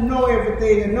Jackson who know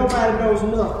everything and nobody knows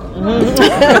nothing.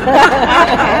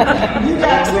 You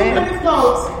got too many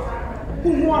folks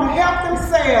who want to help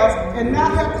themselves and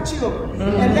not help the children.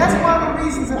 And that's one of the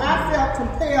reasons that I felt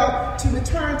compelled to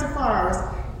return to Forest.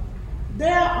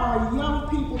 There are young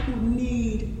people who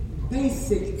need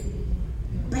basic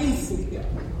help.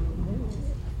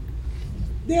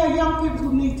 There are young people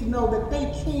who need to know that they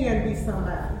can be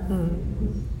somebody.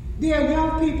 There are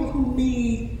young people who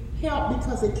need help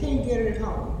because they can't get it at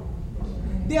home.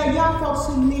 There are young folks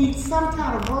who need some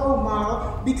kind of role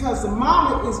model because the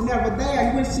mama is never there,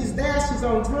 and when she's there, she's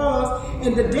on drugs,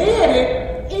 and the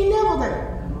daddy ain't never there.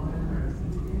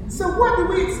 So what do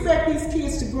we expect these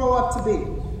kids to grow up to be?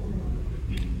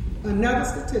 Another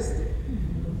statistic.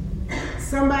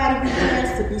 Somebody who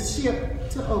has to be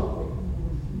shipped to Oakland.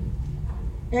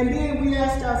 And then we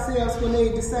ask ourselves when they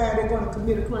decide they're going to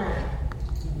commit a crime,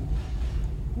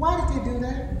 why did they do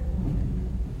that?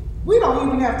 We don't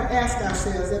even have to ask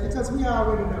ourselves that because we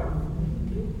already know.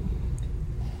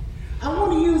 I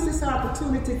want to use this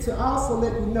opportunity to also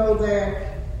let you know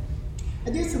that I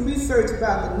did some research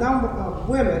about the number of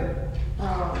women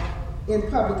in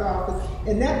public office,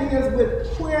 and that deals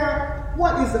with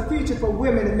what is the future for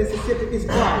women in Mississippi is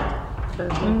bright.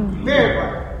 Very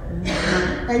bright.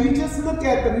 And you just look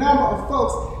at the number of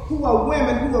folks who are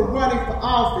women who are running for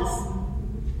office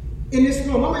in this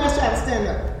room. I'm going to ask y'all to stand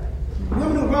up.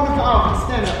 Women who are running for office,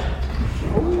 stand up.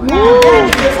 Now,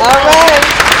 that is all right.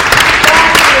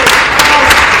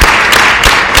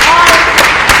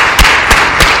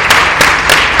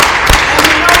 And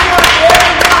you know what?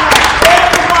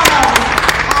 Every one of them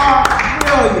are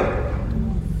brilliant.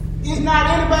 It's not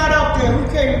anybody up there who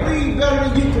can read better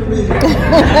than you can read.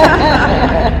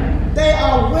 They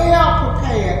are well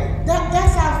prepared.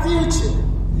 That's our future.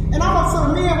 And I want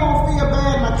some men won't feel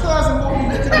bad. My cousin won't be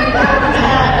looking at me all the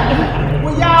time.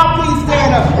 Will y'all please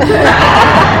stand up?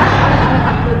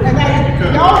 And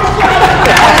y'all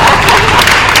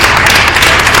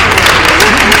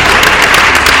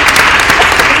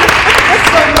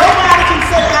so nobody can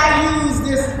say I use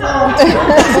this phone.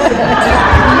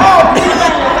 No,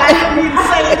 I don't need to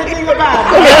say anything about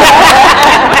it.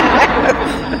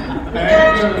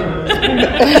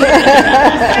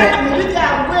 We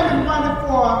got women running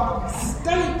for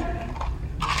state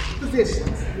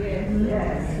positions.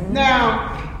 Now,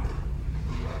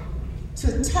 to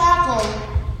tackle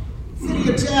City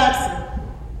of Jackson,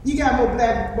 you got more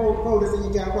black voters than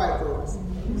you got white voters.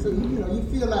 So you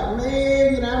feel like,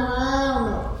 man, I don't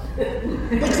know.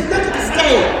 But you look at the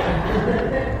state,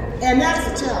 and that's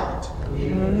the challenge.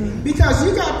 Because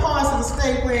you got parts of the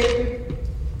state where,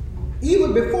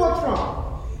 even before Trump,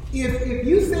 if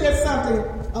you said something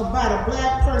about a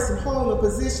black person holding a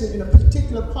position in a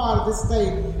particular part of the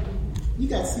state, you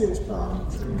got serious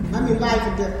problems. I mean, life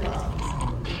and death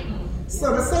problems.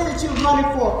 So to say that you're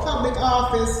running for a public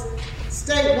office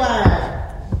statewide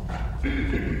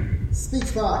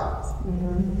speaks volumes.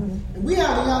 And we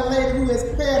have a young lady who has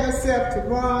prepared herself to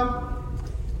run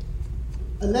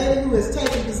a lady who has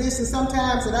taken positions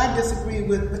sometimes that I disagree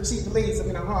with, but she believes them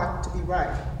in her heart to be right.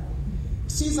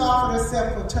 She's offered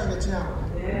herself for Attorney General.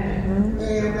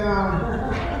 And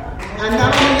I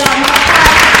not only got my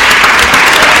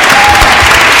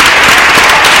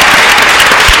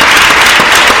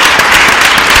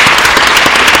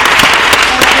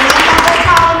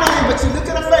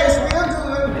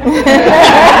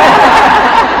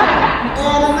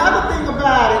and another thing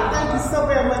about it, thank you so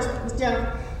very much, Ms.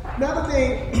 Jennifer. Another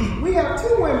thing, we have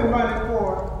two women running for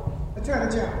Attorney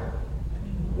General.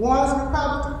 One is a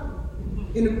Republican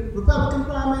in the Republican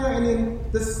primary, and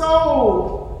in the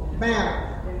sole battle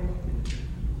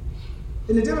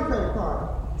in the Democratic Party.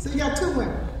 So you got two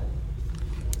women.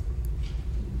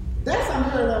 That's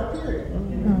unheard of, period.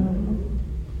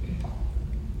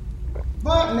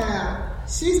 But now,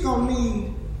 she's going to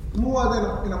need more than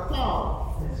an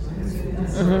applause.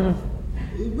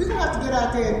 We're going to have to get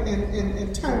out there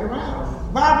and turn it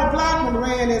around. Barbara Blackman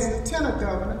ran as lieutenant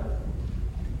governor.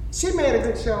 She made a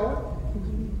good showing.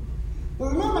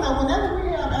 But remember now, whenever we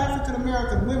have African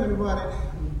American women running,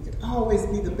 it can always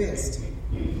be the best.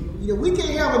 You know, we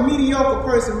can't have a mediocre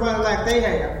person running like they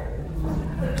have.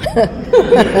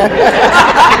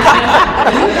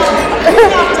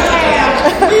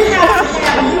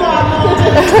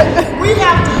 We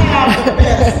have to have the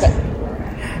best.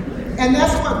 And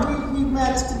that's what we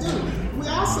managed to do. We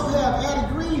also have Addie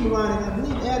Green running. I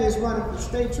believe Addie is running for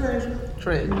state treasurer.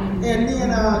 And then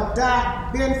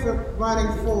Doc Benford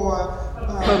running for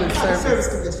Public Service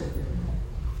Commission.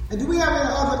 And do we have any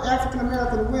other African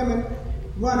American women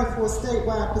running for a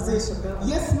statewide position?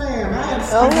 Yes, ma'am. I am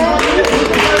I'm not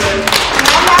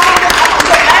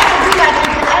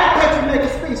going to make a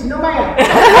speech. No, ma'am.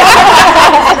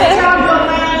 Tell me your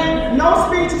name. No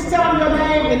speeches. Tell me your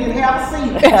name, and you have a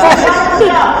seat.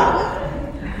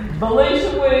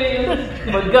 Belisha Williams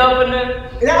for governor.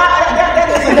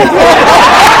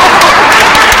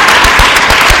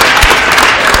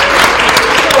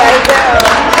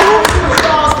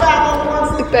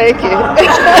 Thank you. So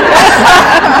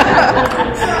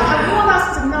I want us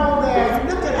to know that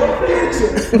look at the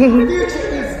future. The future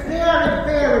is very,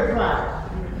 very bright.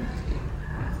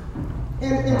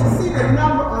 And to see the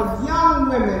number of young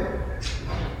women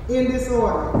in this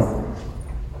audience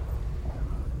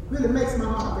really makes my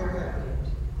heart very happy.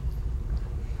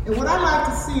 And what I like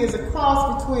to see is a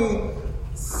cross between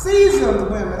seasoned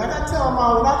women. I got to tell them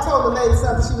all, when I told the lady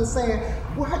something, she was saying,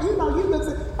 well, you know, you look,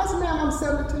 I said, ma'am, I'm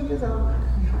 72 years old.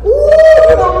 Ooh,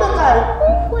 you don't look like it.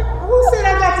 Who said I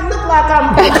got to look like I'm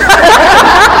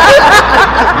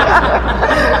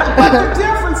But the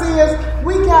difference is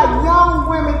we got young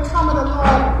women coming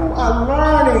along who are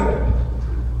learning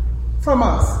from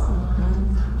us.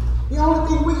 The only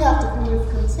thing we have to do is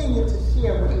continue to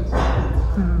share with each other.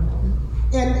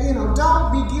 And, you know,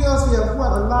 don't be guilty of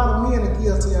what a lot of men are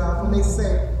guilty of when they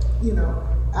say, you know,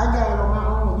 I got it on my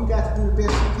own, you got to do the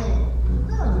best you can.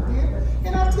 No, you didn't.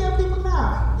 And I tell people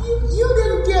now, you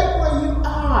didn't get where you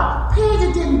are.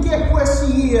 Peggy didn't get where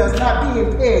she is not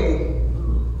being Peggy.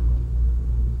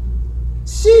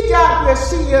 She got where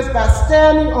she is by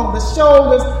standing on the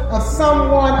shoulders of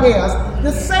someone else.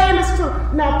 The same is true.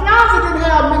 Now, Plaza didn't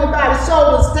have anybody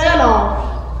shoulders to stand on,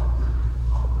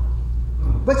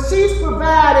 but she's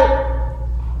provided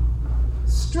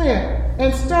strength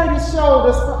and sturdy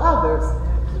shoulders for others.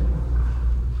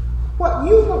 What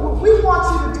we want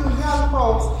you to do, young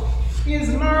folks, is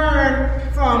learn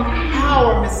from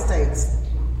our mistakes.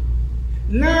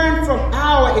 Learn from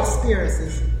our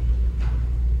experiences.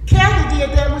 Kathy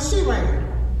did that when she ran.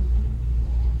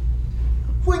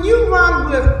 When you run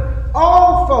with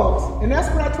old folks, and that's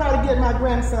what I try to get my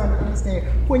grandson to understand,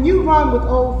 when you run with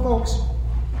old folks,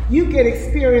 you get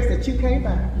experience that you can't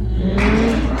buy.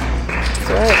 That's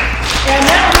right. And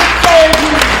that will save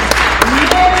you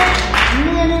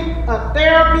many a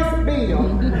therapist bill.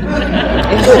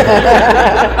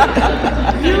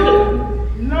 You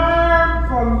learn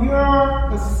from your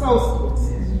associates.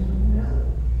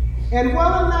 And whether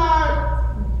or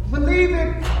not, believe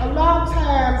it, a lot of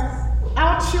times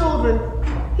our children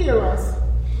hear us.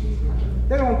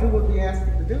 They don't do what we ask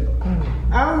them to do.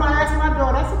 I remember I asked my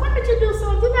daughter, I said, why did you do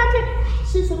something?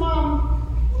 She said, Mom,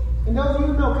 and those of you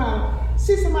who know kind of,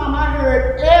 she said, Mom, I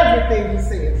heard everything you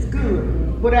said. It's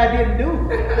good, but I didn't do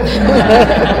it.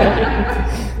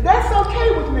 That's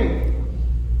okay with me.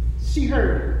 She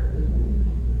heard it.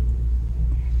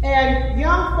 And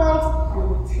young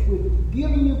folks, we're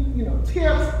giving you,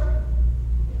 tips.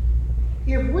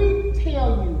 If we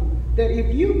tell you that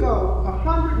if you go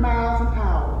 100 miles an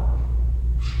hour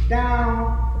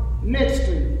down Next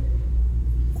Street,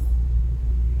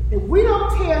 if we don't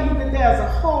tell you that there's a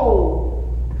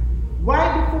hole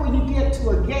right before you get to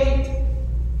a gate,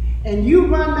 and you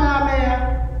run down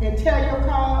there and tell your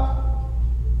car,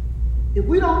 if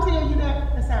we don't tell you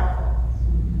that, that's our fault.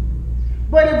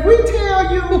 But if we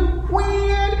tell you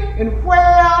when and where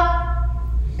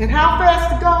and how fast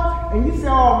to go, and you say,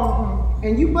 oh,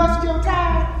 and you bust your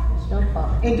tie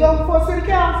and go before city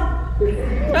council, that's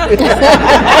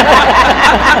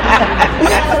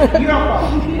your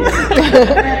fault.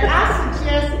 And I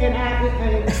suggest and I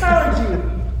encourage you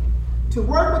to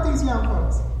work with these young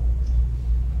folks.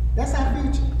 That's our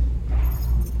future.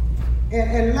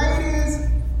 And ladies,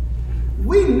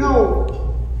 we know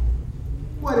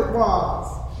what it was,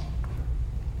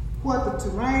 what the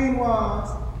terrain was,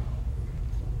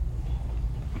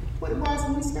 what it was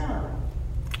when we started.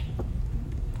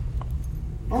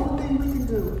 Only thing we can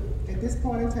do at this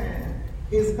point in time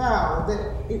is vow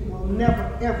that it will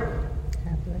never, ever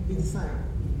be the same.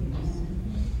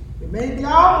 It may be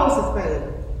almost as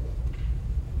bad,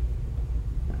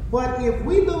 but if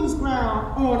we lose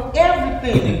ground on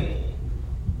everything,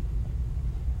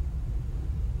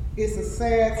 it's a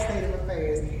sad state of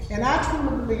affairs. And I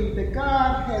truly believe that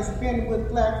God has been with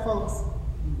black folks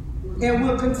and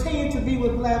will continue to be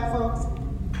with black folks.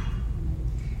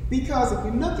 Because if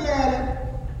you look at it,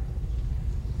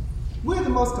 we're the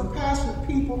most compassionate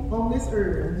people on this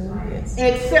earth,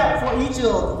 except for each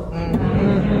other.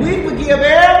 We forgive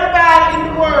everybody in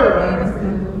the world,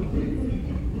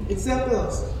 except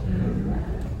us.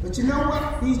 But you know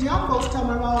what? These young folks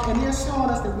coming along and they're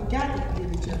showing us that we got to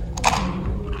forgive each other.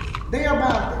 They are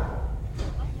about that.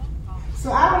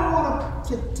 So I don't want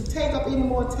to take up any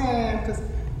more time because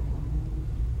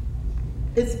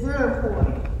it's very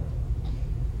important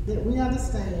that we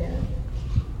understand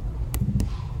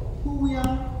who we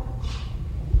are,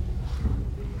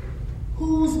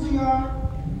 whose we are,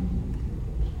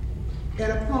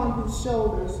 and upon whose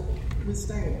shoulders we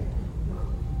stand.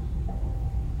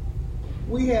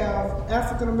 We have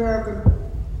African American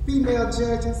female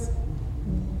judges.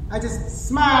 I just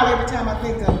smile every time I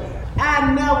think of it.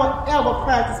 I never ever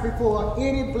practiced before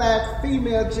any black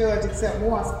female judge except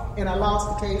once, and I lost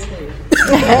the case there.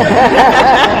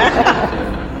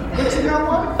 But you know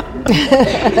what?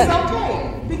 It's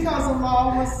okay because the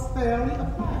law was fairly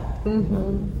applied.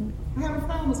 I have no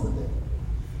problems with it.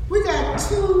 We got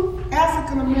 2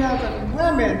 African American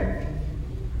women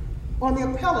on the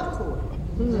appellate court.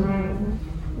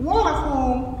 One of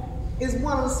whom is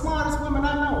one of the smartest women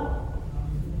I know.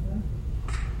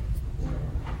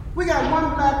 We got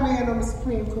 1 black man on the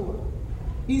Supreme Court.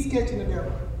 He's catching the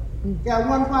devil. Got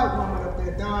 1 white woman up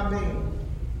there, Don Bean.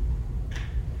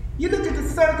 You look at the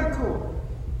circuit court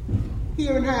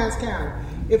here in Hinds County.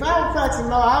 If I were practicing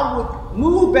law, I would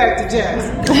move back to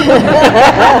Jackson.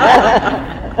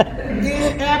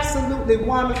 It's absolutely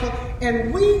wonderful.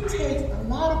 And we take a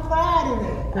lot of pride in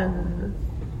that.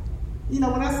 You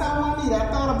know, when I saw Juanita, I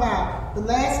thought about the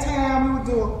last time we were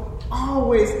doing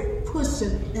always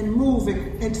pushing and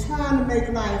moving and trying to make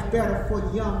life better for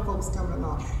the young folks coming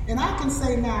along. And I can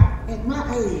say now, at my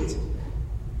age,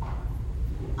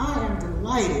 I am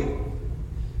delighted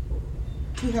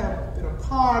to have been a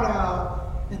part of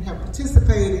and have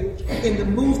participated in the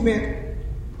movement,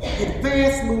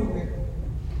 advanced movement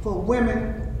for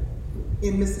women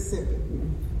in Mississippi.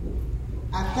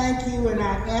 I thank you and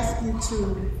I ask you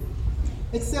to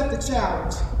accept the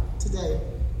challenge today.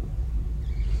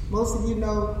 Most of you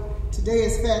know today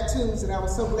is Fat Tuesday, and I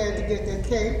was so glad to get that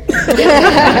cake.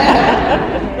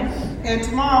 And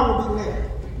tomorrow will be lit.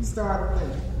 Start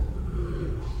lit.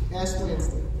 Ash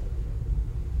Wednesday.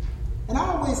 And I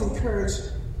always encourage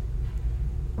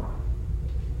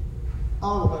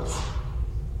all of us,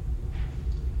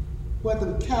 whether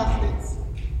we're Catholics,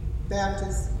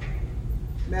 Baptists,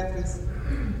 Methodists,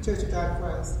 Church of God in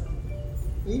Christ,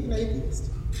 even atheists,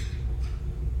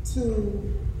 to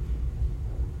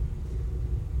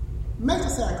make a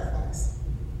sacrifice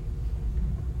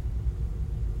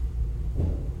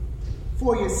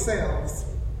for yourselves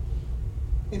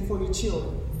and for your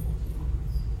children,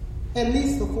 at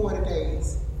least for 40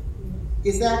 days.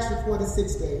 It's actually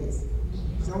 46 days.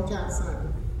 Don't count Sunday.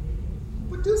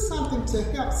 But do something to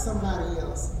help somebody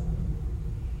else.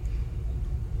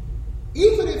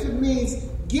 Even if it means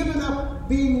giving up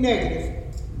being negative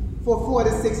for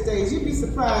 46 days, you'd be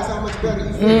surprised how much better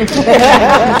you feel. You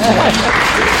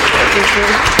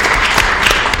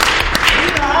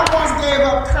know, I once gave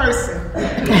up cursing.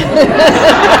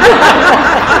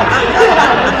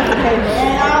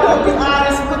 And I will be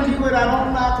honest with you, and I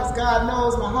don't lie because God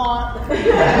knows my heart.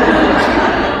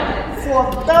 For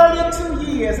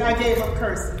 32 years, I gave up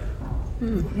cursing.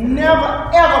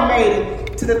 Never, ever made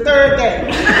it to the 3rd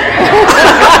day.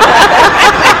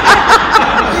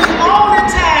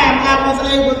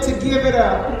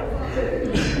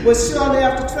 was shortly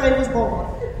after Trey was born.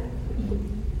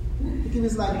 He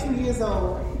was like 2 years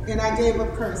old, and I gave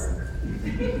up cursing.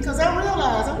 Because I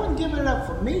realized I wasn't giving it up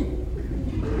for me.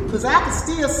 Because I could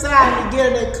still silently get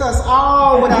in that cuss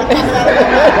all without coming out of my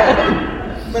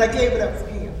mouth. But I gave it up for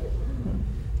him.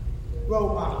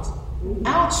 Role models.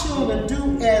 Our children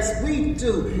do as we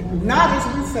do, not as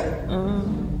we say.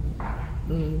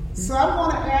 So I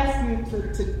want to ask you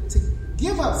to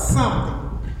give up something.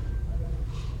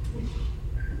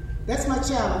 That's my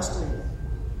challenge to you.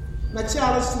 My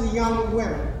challenge to the younger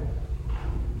women.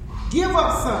 Give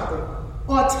up something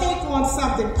or take on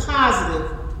something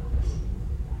positive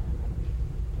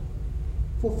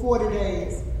for 40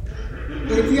 days.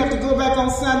 And if you have to go back on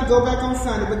Sunday, go back on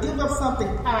Sunday. But give up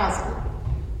something positive.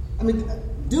 I mean,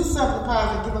 do something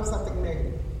positive, give up something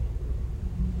negative.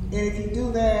 And if you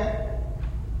do that,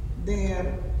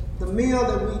 then the meal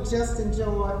that we just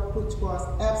enjoyed, which was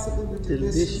absolutely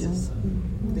delicious.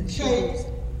 The cake,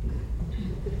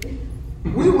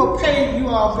 we will pay you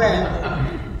all back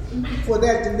for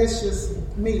that delicious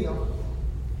meal.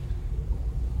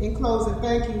 In closing,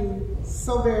 thank you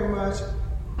so very much.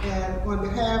 And on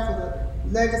behalf of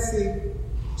the Legacy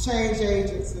Change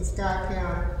Agents in Scott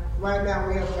County, right now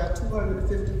we have about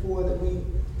 254 that we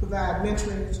provide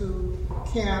mentoring to,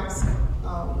 camps,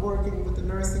 working with the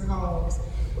nursing homes,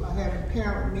 having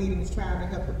parent meetings, trying to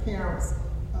help the parents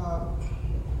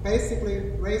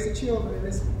basically raise the children in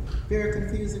this very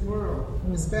confusing world,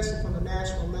 especially from the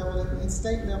national level and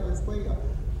state level as well.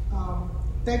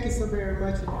 Thank you so very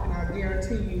much, and I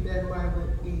guarantee you that money will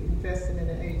be invested in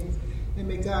the agents. And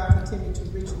may God continue to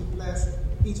richly bless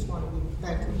each one of you.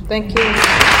 Thank you. Thank you.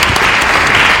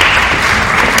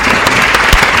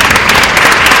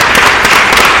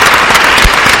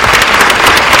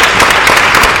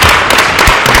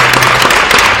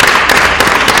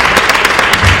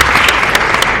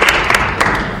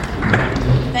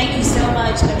 Thank you so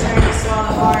much, Attorney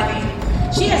Slaughter Harvey.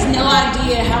 She has no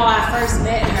idea how I first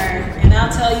met her, and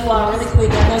I'll tell you all really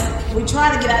quick. We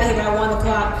try to get out of here by 1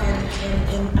 o'clock, and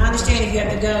I understand if you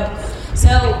have to go. So,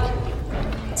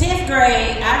 10th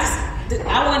grade,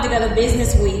 I wanted to go to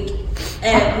Business Week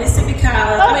at Mississippi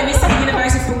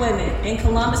University for Women in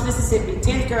Columbus, Mississippi.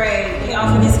 10th grade, they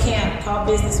offered this camp called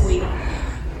Business Week.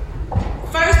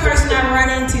 First person I run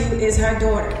into is her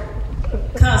daughter,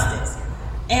 Constance.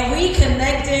 And we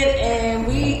connected, and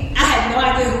I had no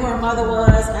idea who her mother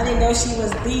was. I didn't know she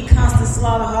was the Constance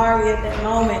Slaughter Harvey at that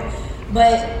moment.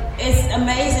 But it's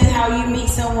amazing how you meet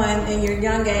someone in your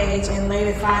young age and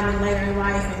later find them later in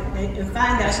life and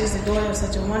find out she's the daughter of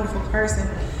such a wonderful person.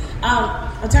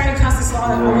 Attorney Constance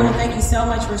Slaughter, I want to thank you so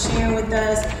much for sharing with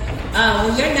us.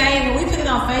 When we put it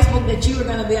on Facebook that you were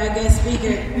going to be our guest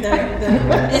speaker,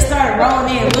 it started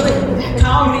rolling in. Willie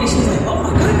called me and she was like, oh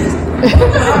my goodness,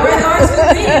 how red hearts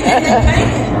could be in that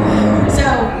payment. So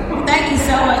thank you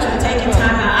so much for taking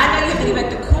time out. I know you have to get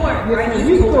back to court. Right?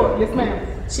 Youth court. Yes, ma'am.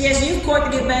 She has youth court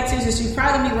to get back to, so she's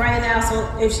probably going to be running out. So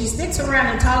if she sticks around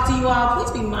and talk to you all,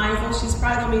 please be mindful. She's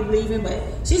probably going to be leaving, but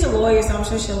she's a lawyer, so I'm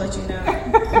sure she'll let you know.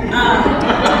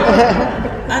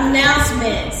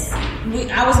 Announcements.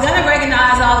 I was going to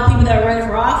recognize all the people that are running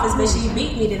for office, but she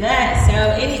beat me to that. So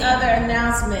any other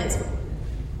announcements?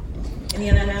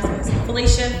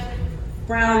 Felicia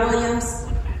Brown-Williams.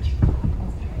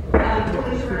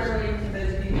 Felicia Brown-Williams, for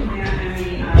those of you who may not know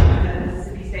me, I'm the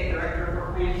Mississippi State Director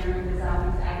of Planned Parenthood and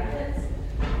Southeast Advocates.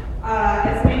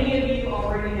 As many of you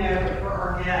already know, for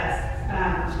our guests,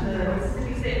 the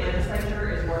Mississippi State Legislature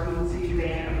is working to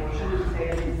ban abortion in the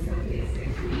state of Mississippi at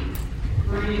 6 weeks.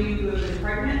 For any of you who have been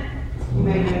pregnant, you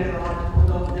may know that a lot of people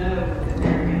don't know that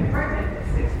they're getting pregnant at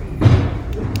 6 weeks.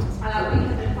 We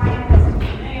have been fighting this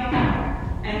now,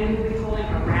 and we will be holding a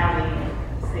rally at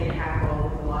the state capitol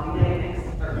with the lobby day next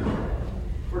Thursday.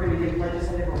 We're going to give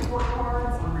legislative report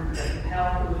cards on reproductive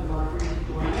health, and we'd love for you to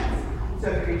join us. So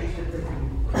if you're interested, please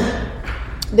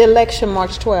come. The election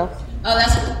March 12th. Oh,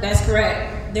 that's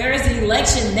correct. There is an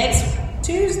election next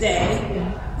Tuesday.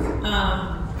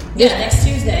 Next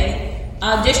Tuesday.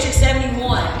 District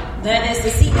 71. That is the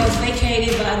seat that was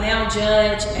vacated by now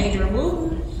Judge Adrian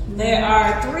Wooten. There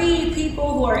are 3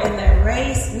 people who are in that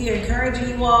race. We are encouraging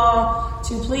you all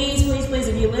to please,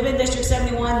 if you live in District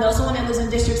 71, know someone that lives in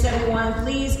District 71,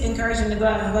 please encourage them to go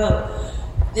out and vote.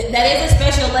 That is a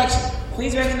special election.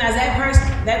 Please recognize that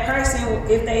person,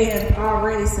 if they have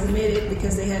already submitted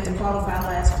because they had to qualify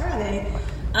last Friday,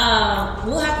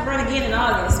 we'll have to run again in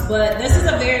August. But this is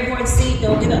a very important seat.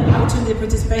 They'll get an opportunity to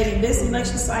participate in this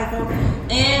election cycle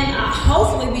and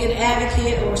hopefully be an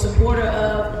advocate or supporter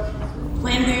of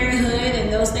Planned Parenthood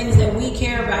and those things that we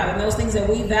care about and those things that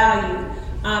we value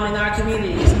in our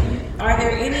communities. Are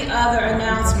there any other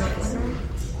announcements?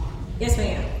 Yes,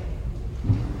 ma'am.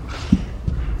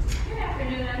 Good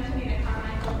afternoon. I'm Janina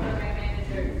Carmichael, Program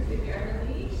Manager at Mississippi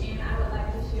Urban League, and I would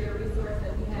like to share a resource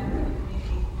that we have for the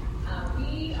community.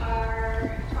 We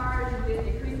are charged with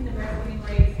decreasing the breastfeeding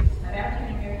rates of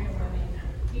African American women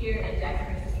here in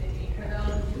Jackson, Mississippi. For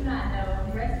those who do not know,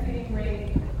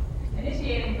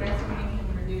 initiating breastfeeding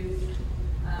can reduce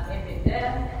infant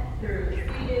death through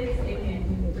fetus. It can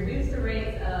reduce the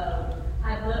rates of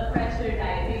high blood pressure,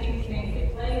 diabetes, things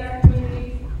that plague our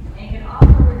communities, and can also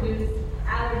reduce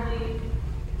allergies,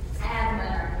 asthma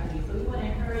in our community. So we want to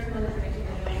encourage mothers to make sure that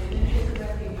they know what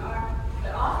breastfeeding are,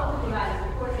 but also to provide the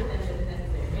support to them that is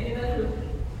necessary. Many of us who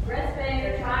breastfeed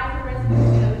or try to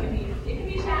breastfeed, it can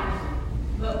be challenging,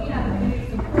 but we have community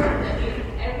support that meets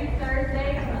every Thursday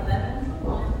from 11 to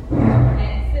 1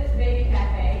 at Sips Baby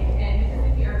Cafe and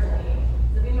Mississippi Urban League.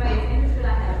 So if anybody is interested,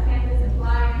 I have pamphlets and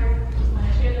flyers. Just want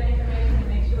to share that information and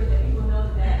make sure that people know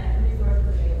that the resource is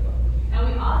available. And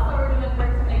we also are doing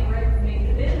work to make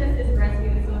businesses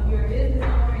breastfeeding. So if you're a business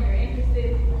owner and you're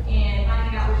interested in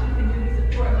finding out what you can do to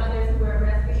support mothers who are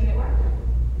breastfeeding at work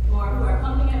or who are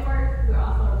pumping at work, we're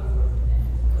also a resource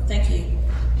for them. Thank you.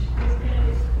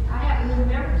 I have a new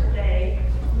member today.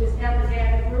 Ms. Heather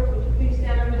Gavin Brooks. Would you please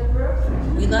stand up, Ms. Brooks?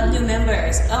 We love new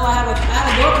members. Oh, I have a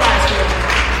door prize for you.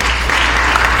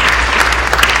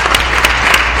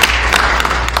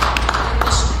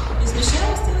 Is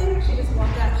Michelle still here? She just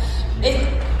walked out.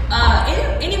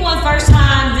 Anyone first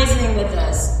time visiting with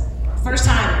us? First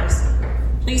timers,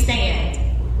 please stand.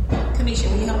 Kamisha,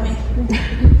 will you help me?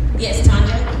 Yes,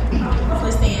 Tanya.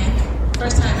 Please stand.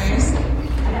 First timers.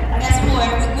 That's more.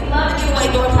 We love to give away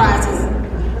door prizes.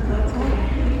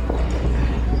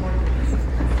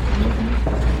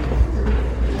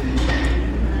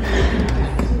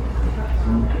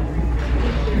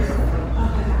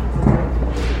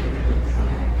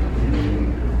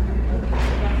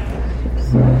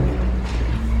 So